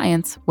Wired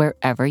Science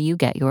wherever you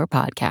get your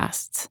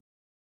podcasts.